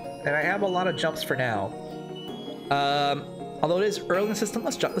deal. And I have a lot of jumps for now. Although it is early in the system,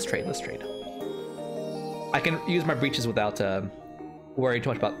 let's trade. I can use my breaches without worrying too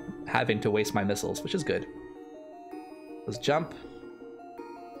much about having to waste my missiles, which is good. Let's jump.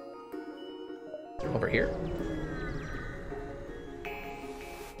 Over here.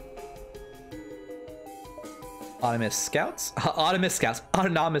 Autonomous scouts? Autonomous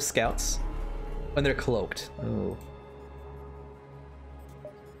scouts. When they're cloaked. Ooh.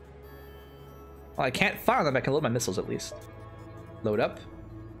 Well, I can't fire on them, I can load my missiles at least. Load up.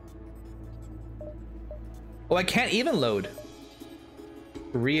 Oh, I can't even load.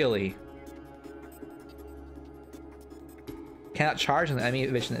 Really? Cannot charge and the enemy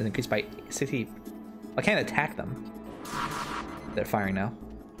evasion is increased by 60. I can't attack them. They're firing now.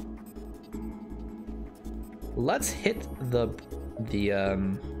 Let's hit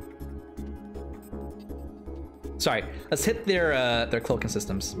sorry, let's hit their cloaking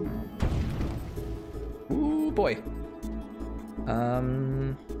systems. Ooh boy.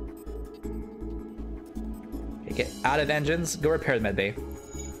 Okay, get out of engines. Go repair the medbay.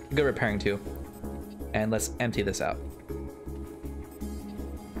 Go repairing too. And let's empty this out.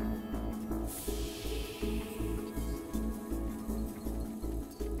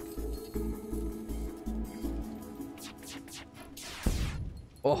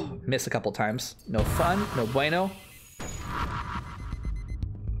 Oh, missed a couple times. No fun, no bueno.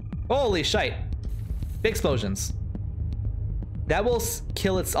 Holy shite. Big explosions. That will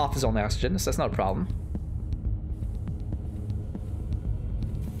kill its off-zone oxygen, so that's not a problem.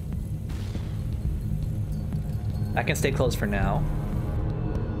 I can stay close for now.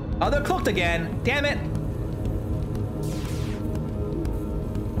 Oh, they're cloaked again. Damn it.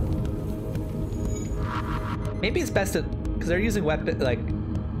 Maybe it's best to, because they're using weapon, like,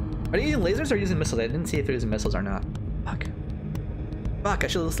 are they using lasers or using missiles? I didn't see if they're using missiles or not. Fuck. Fuck, I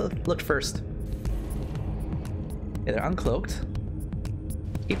should have looked first. Yeah, they're uncloaked.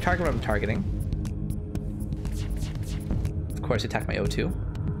 Keep targeting what I'm targeting. Of course, attack my O2.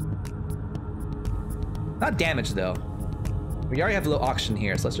 Not damaged though. We already have low oxygen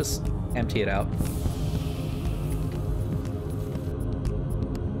here, so let's just empty it out.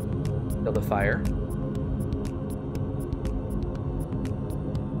 Build a fire.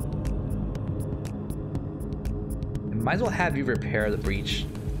 Might as well have you repair the breach.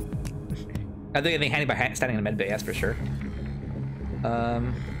 I think anything handy by standing in a med bay, that's for sure.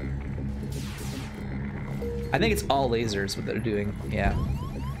 I think it's all lasers what they're doing. Yeah.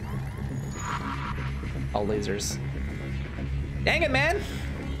 All lasers. Dang it, man!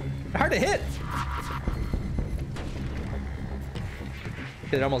 They're hard to hit.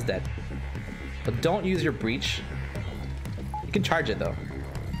 They're almost dead. But don't use your breach. You can charge it though.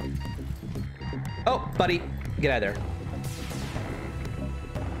 Oh, buddy, get out of there.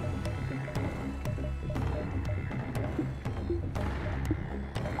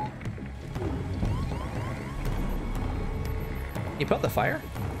 You put out the fire?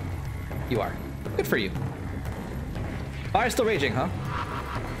 You are. Good for you. Fire's still raging, huh?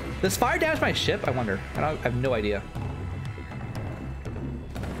 Does fire damage my ship? I wonder. I have no idea.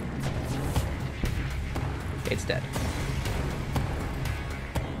 It's dead.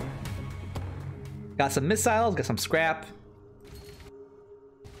 Got some missiles, got some scrap.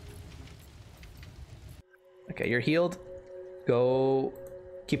 Okay, you're healed. Go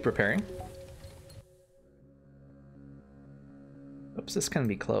keep repairing. Oops, this can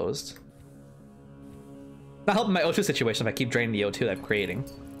be closed. Not helping my O2 situation if I keep draining the O2 that I'm creating.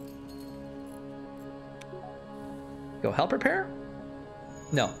 Go help repair?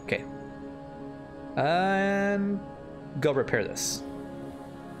 No, okay. And go repair this.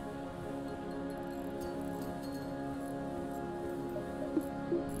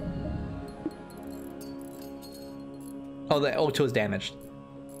 Oh, the O2 is damaged.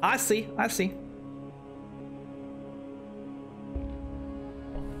 I see, I see.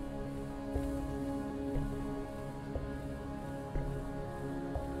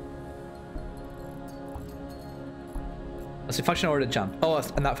 Let's see, function order to jump. Oh,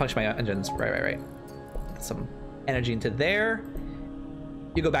 I'm not functioning my engines. Right. Some energy into there.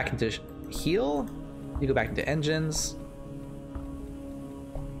 You go back into heal. You go back into engines.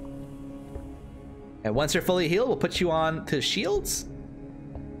 And once you're fully healed, we'll put you on to shields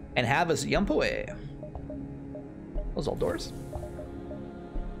and have us jump away. Those old doors.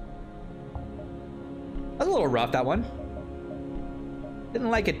 That was a little rough, that one.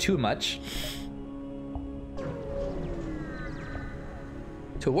 Didn't like it too much.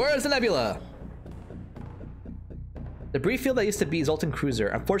 Towards the nebula. Debris field that used to be Zoltan Cruiser.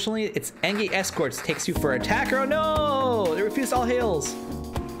 Unfortunately, its Engi escorts takes you for attacker. Oh no! They refused all hails.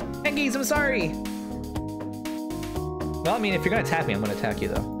 Engis, I'm sorry. Well, I mean, if you're gonna attack me, I'm gonna attack you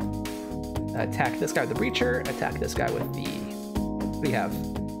though. Attack this guy with the breacher. Attack this guy with the. What do you have?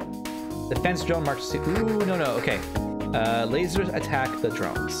 Defense drone marches to. Ooh, no, okay. Lasers attack the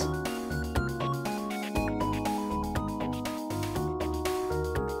drones.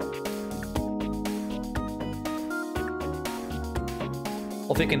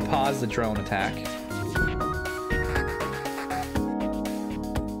 Well, if we can pause the drone attack.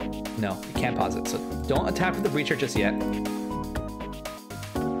 No, you can't pause it. So don't attack with the breacher just yet.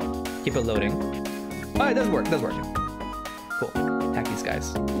 Keep it loading. Oh, it does work. It does work. Cool. Attack these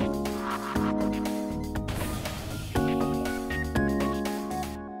guys.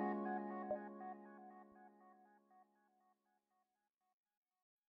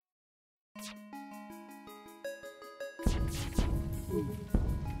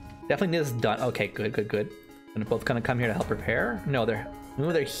 Definitely need this done. Okay, good. And they're both gonna come here to help repair. No,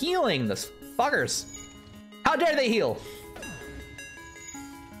 they're healing. Those fuckers. How dare they heal?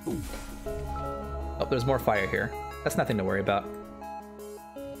 Oh, there's more fire here. That's nothing to worry about.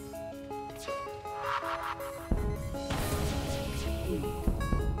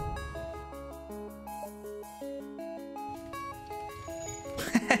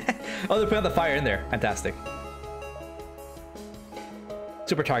 Oh, they're putting out the fire in there. Fantastic.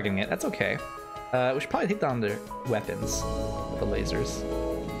 Super targeting it. That's okay. We should probably take down their weapons with the lasers.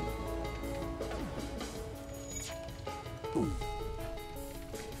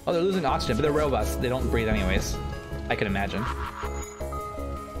 Oh, they're losing oxygen, but they're robots. They don't breathe anyways. I can imagine.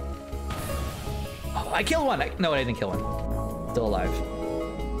 Oh, I killed one. No, I didn't kill one. Still alive.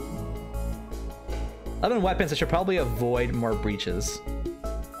 11 weapons. I should probably avoid more breaches.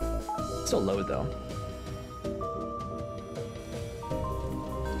 Still load though.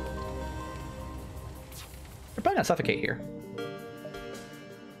 They're probably not suffocate here.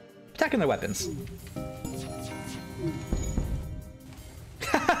 Attacking their weapons.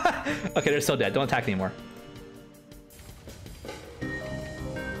 Okay, they're still dead. Don't attack anymore.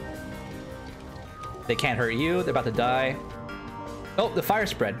 They can't hurt you. They're about to die. Oh, the fire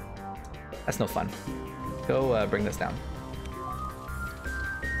spread. That's no fun. Go bring this down.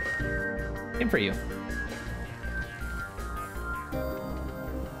 Aim for you.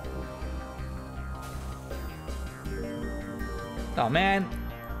 Oh man.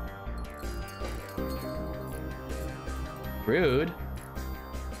 Rude.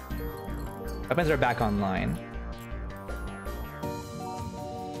 Weapons are back online.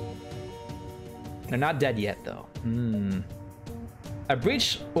 They're not dead yet though. A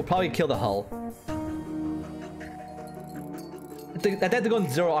breach will probably kill the hull. They have to go in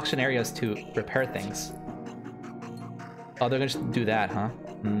zero oxygen areas to repair things. Oh, they're gonna just do that, huh?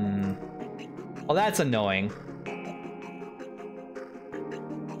 Well, that's annoying.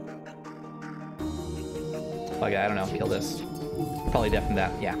 Okay, I don't know. Kill this. Probably deafen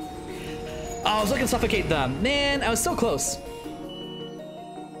that. Yeah. Oh, I was looking to suffocate them. Man, I was so close.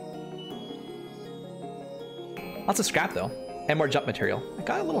 Lots of scrap though, and more jump material. I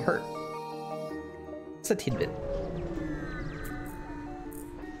got a little hurt. It's a tidbit.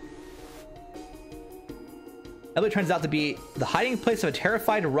 Elwood turns out to be the hiding place of a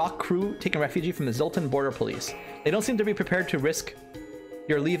terrified rock crew taking refuge from the Zoltan border police. They don't seem to be prepared to risk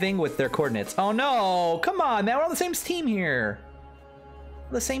your leaving with their coordinates. Oh no! Come on, man! We're on the same team here.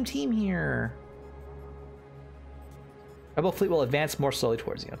 We're the same team here. Rebel fleet will advance more slowly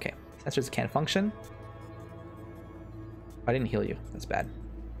towards you. Okay, sensors can't function. I didn't heal you. That's bad.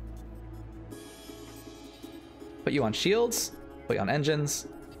 Put you on shields. Put you on engines.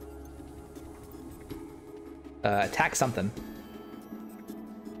 Attack something.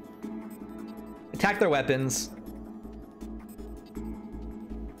 Attack their weapons.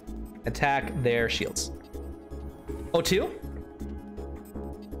 Attack their shields. O2?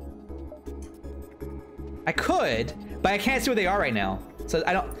 I could, but I can't see where they are right now. So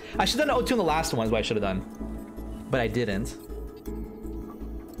I should have done O2 in the last one is what I should have done. But I didn't.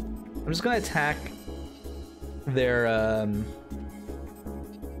 I'm just gonna attack their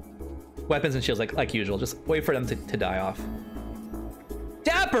weapons and shields like usual. Just wait for them to die off.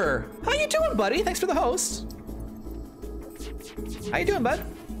 Dapper! How you doing, buddy? Thanks for the host. How you doing, bud?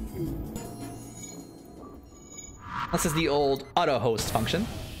 This is the old auto host function.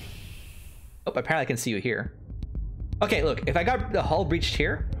 Oh, apparently I can see you here. Okay, look, if I got the hull breached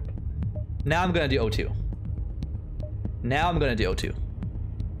here, now I'm gonna do O2. Now I'm gonna do O2.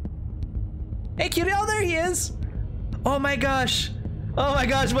 Hey, cutie! Oh, there he is! Oh my gosh! Oh my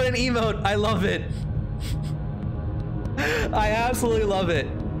gosh, what an emote! I love it! I absolutely love it.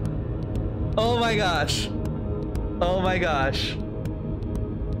 Oh my gosh. Oh my gosh.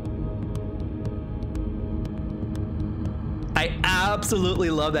 I absolutely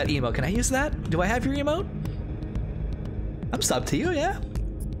love that emote. Can I use that? Do I have your emote? I'm subbed to you, yeah.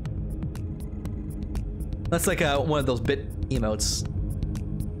 That's like one of those bit emotes.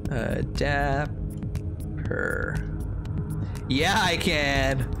 Dapper. Yeah, I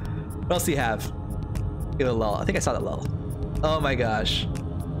can. What else do you have? Give it a lull. I think I saw that lull. Oh my gosh.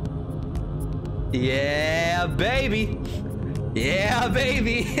 Yeah, baby. Yeah,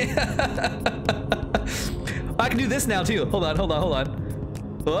 baby. I can do this now too. Hold on, hold on, hold on.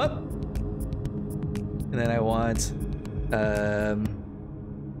 Whoop. And then I want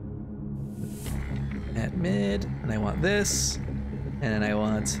at mid, and I want this, and then I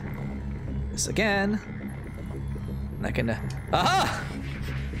want this again. And I can aha!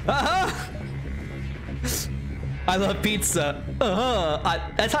 Aha! I love pizza.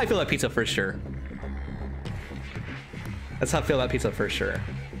 That's how I feel about pizza for sure. That's how I feel about pizza for sure.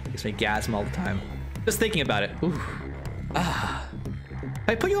 Makes me gasm all the time. Just thinking about it. Ooh. Ah.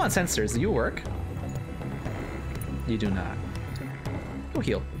 I put you on sensors. Do you work? You do not. Go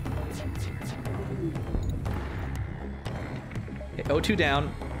heal. Okay, O2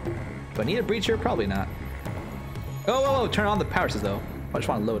 down. Do I need a breacher? Probably not. Oh, turn on the power source though. I just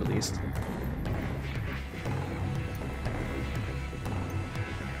want to load at least.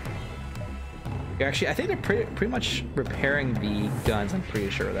 Actually, I think they're pretty much repairing the guns. I'm pretty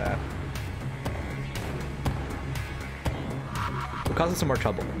sure of that. We're causing some more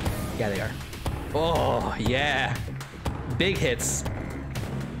trouble. Yeah, they are. Oh, yeah. Big hits.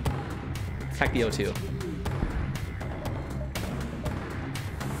 Attack the O2.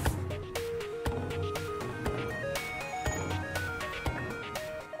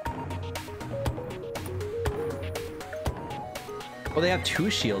 Oh, they have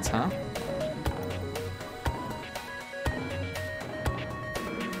 2 shields, huh?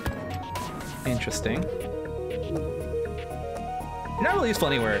 Interesting. You're not really useful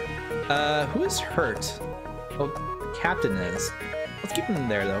anywhere. Who is hurt? Oh, the captain is. Let's keep him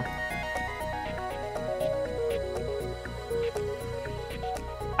there, though.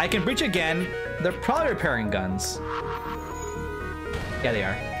 I can breach again. They're probably repairing guns. Yeah, they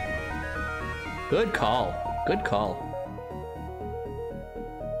are. Good call. Good call.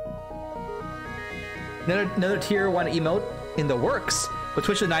 Another tier 1 emote in the works. But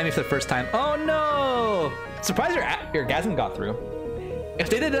Twitch denied me for the first time. Oh no! Surprised your orgasm got through. If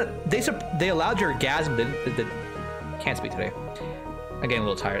they didn't, they allowed your orgasm. They can't speak today. I'm getting a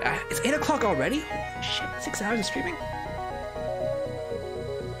little tired. It's 8 o'clock already? Holy shit, 6 hours of streaming?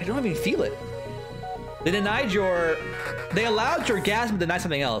 I don't even feel it. They denied your... They allowed your orgasm to deny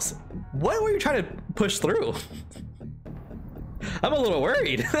something else. What were you trying to push through? I'm a little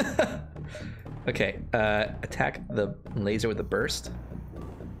worried. Okay, attack the laser with the burst.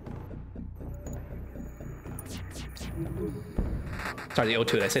 Sorry, the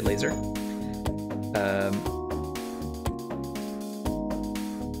O2, did I say laser? I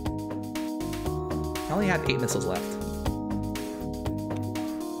only have 8 missiles left.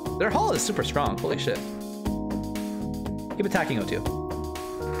 Their hull is super strong, holy shit. Keep attacking O2.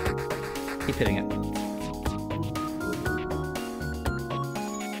 Keep hitting it.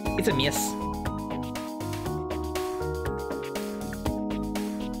 It's a miss.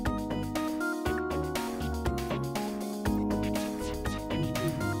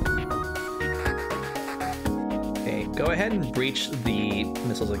 Go ahead and breach the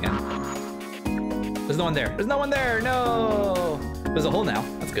missiles again. There's no one there. There's no one there. No. There's a hole now.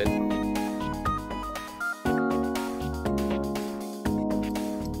 That's good.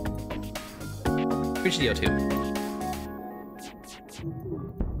 Breach the O2.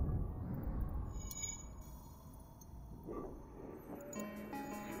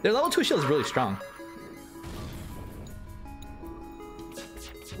 Their level 2 shield is really strong.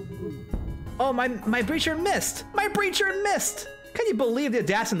 Oh, my breacher missed! My breacher missed! Can you believe the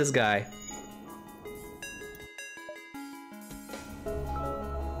audacity in this guy?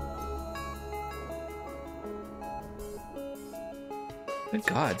 Good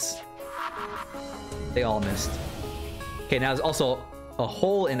gods. They all missed. Okay, now there's also a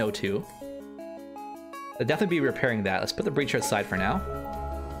hole in O2. They'll definitely be repairing that. Let's put the breacher aside for now.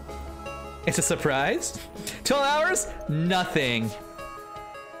 It's a surprise. 12 hours? Nothing.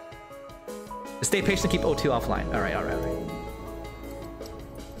 Stay patient, keep O2 offline. All right.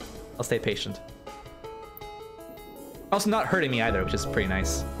 I'll stay patient. Also not hurting me either, which is pretty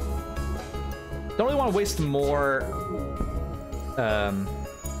nice. Don't really want to waste more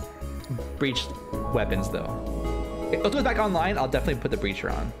breached weapons though. If O2 is back online, I'll definitely put the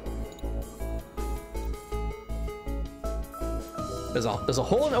breacher on. There's a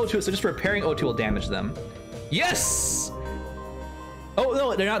hole in O2, so just repairing O2 will damage them. Yes! Oh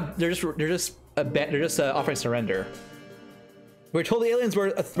no, they're not. They're just offering surrender. We're told the aliens were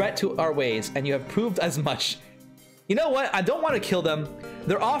a threat to our ways, and you have proved as much. You know what? I don't want to kill them.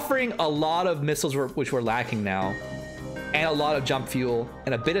 They're offering a lot of missiles which we're lacking now, and a lot of jump fuel,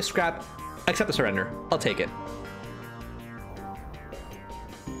 and a bit of scrap. Accept the surrender. I'll take it.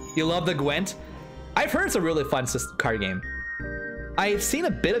 You love the Gwent? I've heard it's a really fun card game. I've seen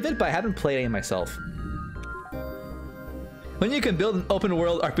a bit of it, but I haven't played any myself. When you can build an open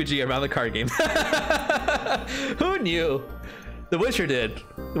world RPG around the card game. Who knew? The Witcher did.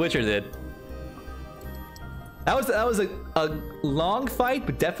 The Witcher did. That was a long fight,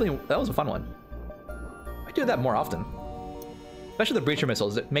 but definitely that was a fun one. I do that more often. Especially the breacher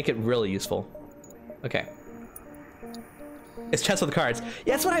missiles that make it really useful. Okay. It's chess with the cards.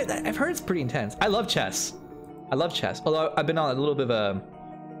 Yeah, that's what I've heard. It's pretty intense. I love chess. I love chess. Although I've been on a little bit of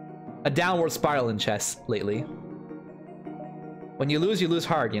a downward spiral in chess lately. When you lose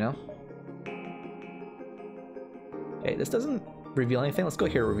hard, you know? Okay, this doesn't reveal anything. Let's go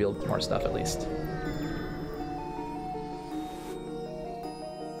here and reveal more stuff at least.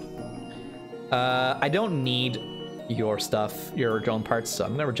 I don't need your stuff, your drone parts, so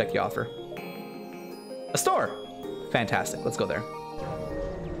I'm gonna reject the offer. A store! Fantastic, let's go there.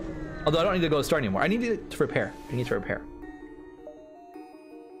 Although I don't need to go to the store anymore. I need to repair. I need to repair.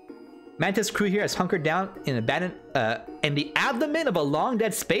 Mantis crew here has hunkered down in the abdomen of a long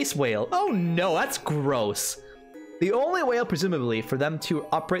dead space whale. Oh no, that's gross. The only whale, presumably, for them to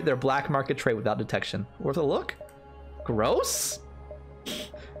operate their black market trade without detection. Worth a look? Gross?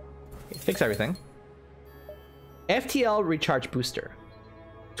 Fix everything. FTL recharge booster.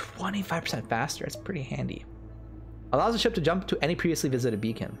 25% faster. It's pretty handy. Allows the ship to jump to any previously visited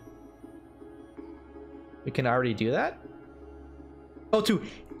beacon. We can already do that? Oh, to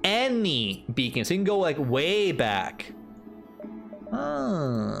any beacon. So you can go like way back.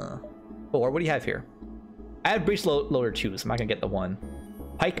 Or what do you have here? I have breach loader 2, so I'm not gonna get the one.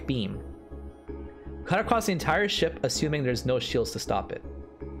 Pike beam. Cut across the entire ship, assuming there's no shields to stop it.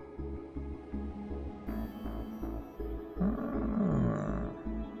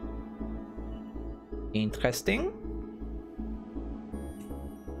 Interesting.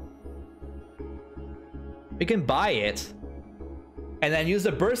 We can buy it and then use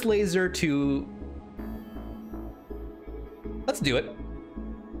the burst laser to... Let's do it.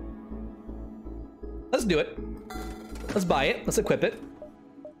 Let's do it. Let's buy it. Let's equip it.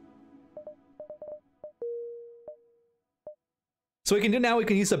 So we can do now, we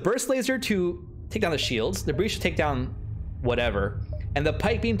can use the burst laser to take down the shields, the breach to take down whatever, and the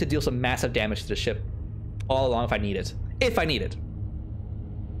pike beam to deal some massive damage to the ship all along if I need it. If I need it.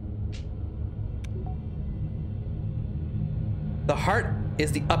 The heart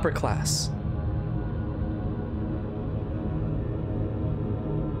is the upper class.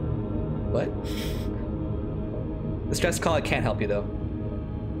 What? The stress call, I can't help you though.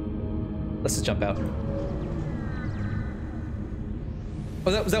 Let's just jump out.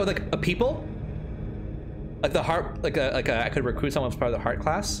 Was that like a people? Like the heart, like I could recruit someone as part of the heart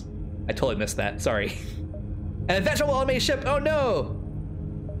class? I totally missed that, sorry. An eventual automated ship, oh no!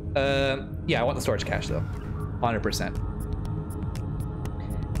 Yeah, I want the storage cache though, 100%.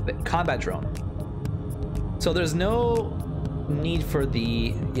 The combat drone. So there's no need for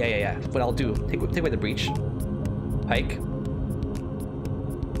the, yeah. What I'll do, take away the breach. Pike.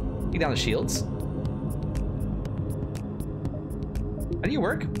 Take down the shields. How do you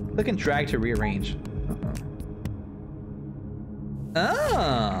work? Click and drag to rearrange.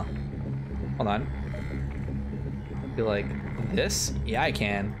 Oh! Hold on. Feel like this? Yeah, I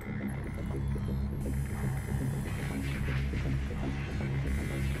can.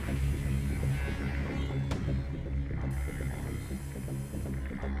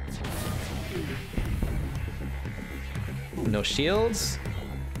 No shields.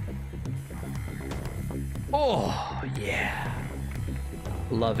 Oh, yeah.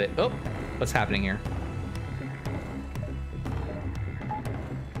 Love it. Oh, what's happening here?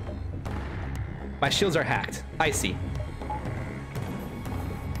 My shields are hacked. I see.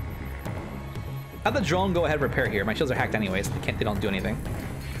 Have the drone go ahead and repair here. My shields are hacked anyways. They don't do anything.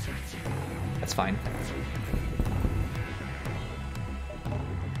 That's fine.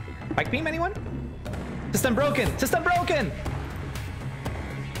 Pike beam, anyone? System broken! System broken!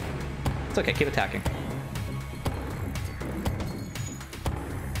 It's okay, keep attacking.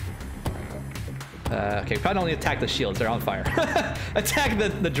 Okay, we probably don't need to attack the shields, they're on fire. Attack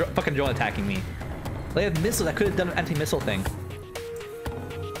the fucking drone attacking me. They have missiles. I could have done an anti-missile thing.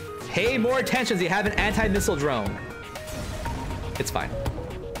 Pay more attention. You have an anti-missile drone. It's fine.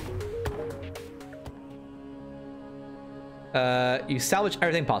 You salvage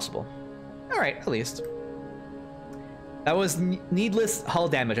everything possible. All right, at least. That was needless hull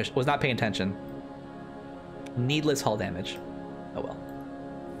damage. I was not paying attention. Needless hull damage. Oh well.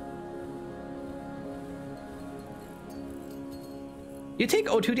 You take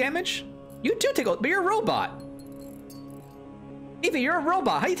O2 damage? You do take O2, but you're a robot. Eva, you're a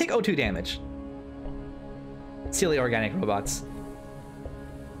robot. How do you take O2 damage? Silly organic robots.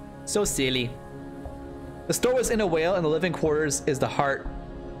 So silly. The store was in a whale and the living quarters is the heart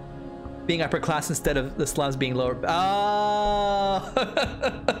being upper class instead of the slums being lower. Oh.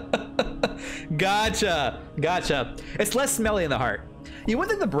 Gotcha. Gotcha. It's less smelly in the heart. You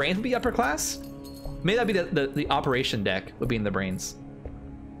wouldn't think the brains would be upper class? Maybe that'd be the operation deck would be in the brains.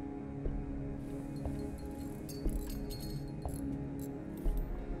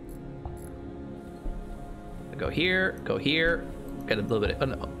 Go here, get a little bit of, oh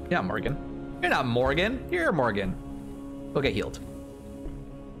no, you're not Morgan. You're not Morgan, you're Morgan. We'll get healed.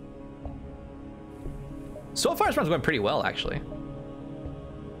 So far this run's going pretty well, actually.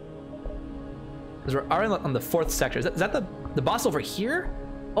 Because we're already on the 4th sector. Is that the boss over here?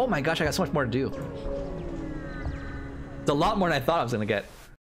 Oh my gosh, I got so much more to do. It's a lot more than I thought I was gonna get.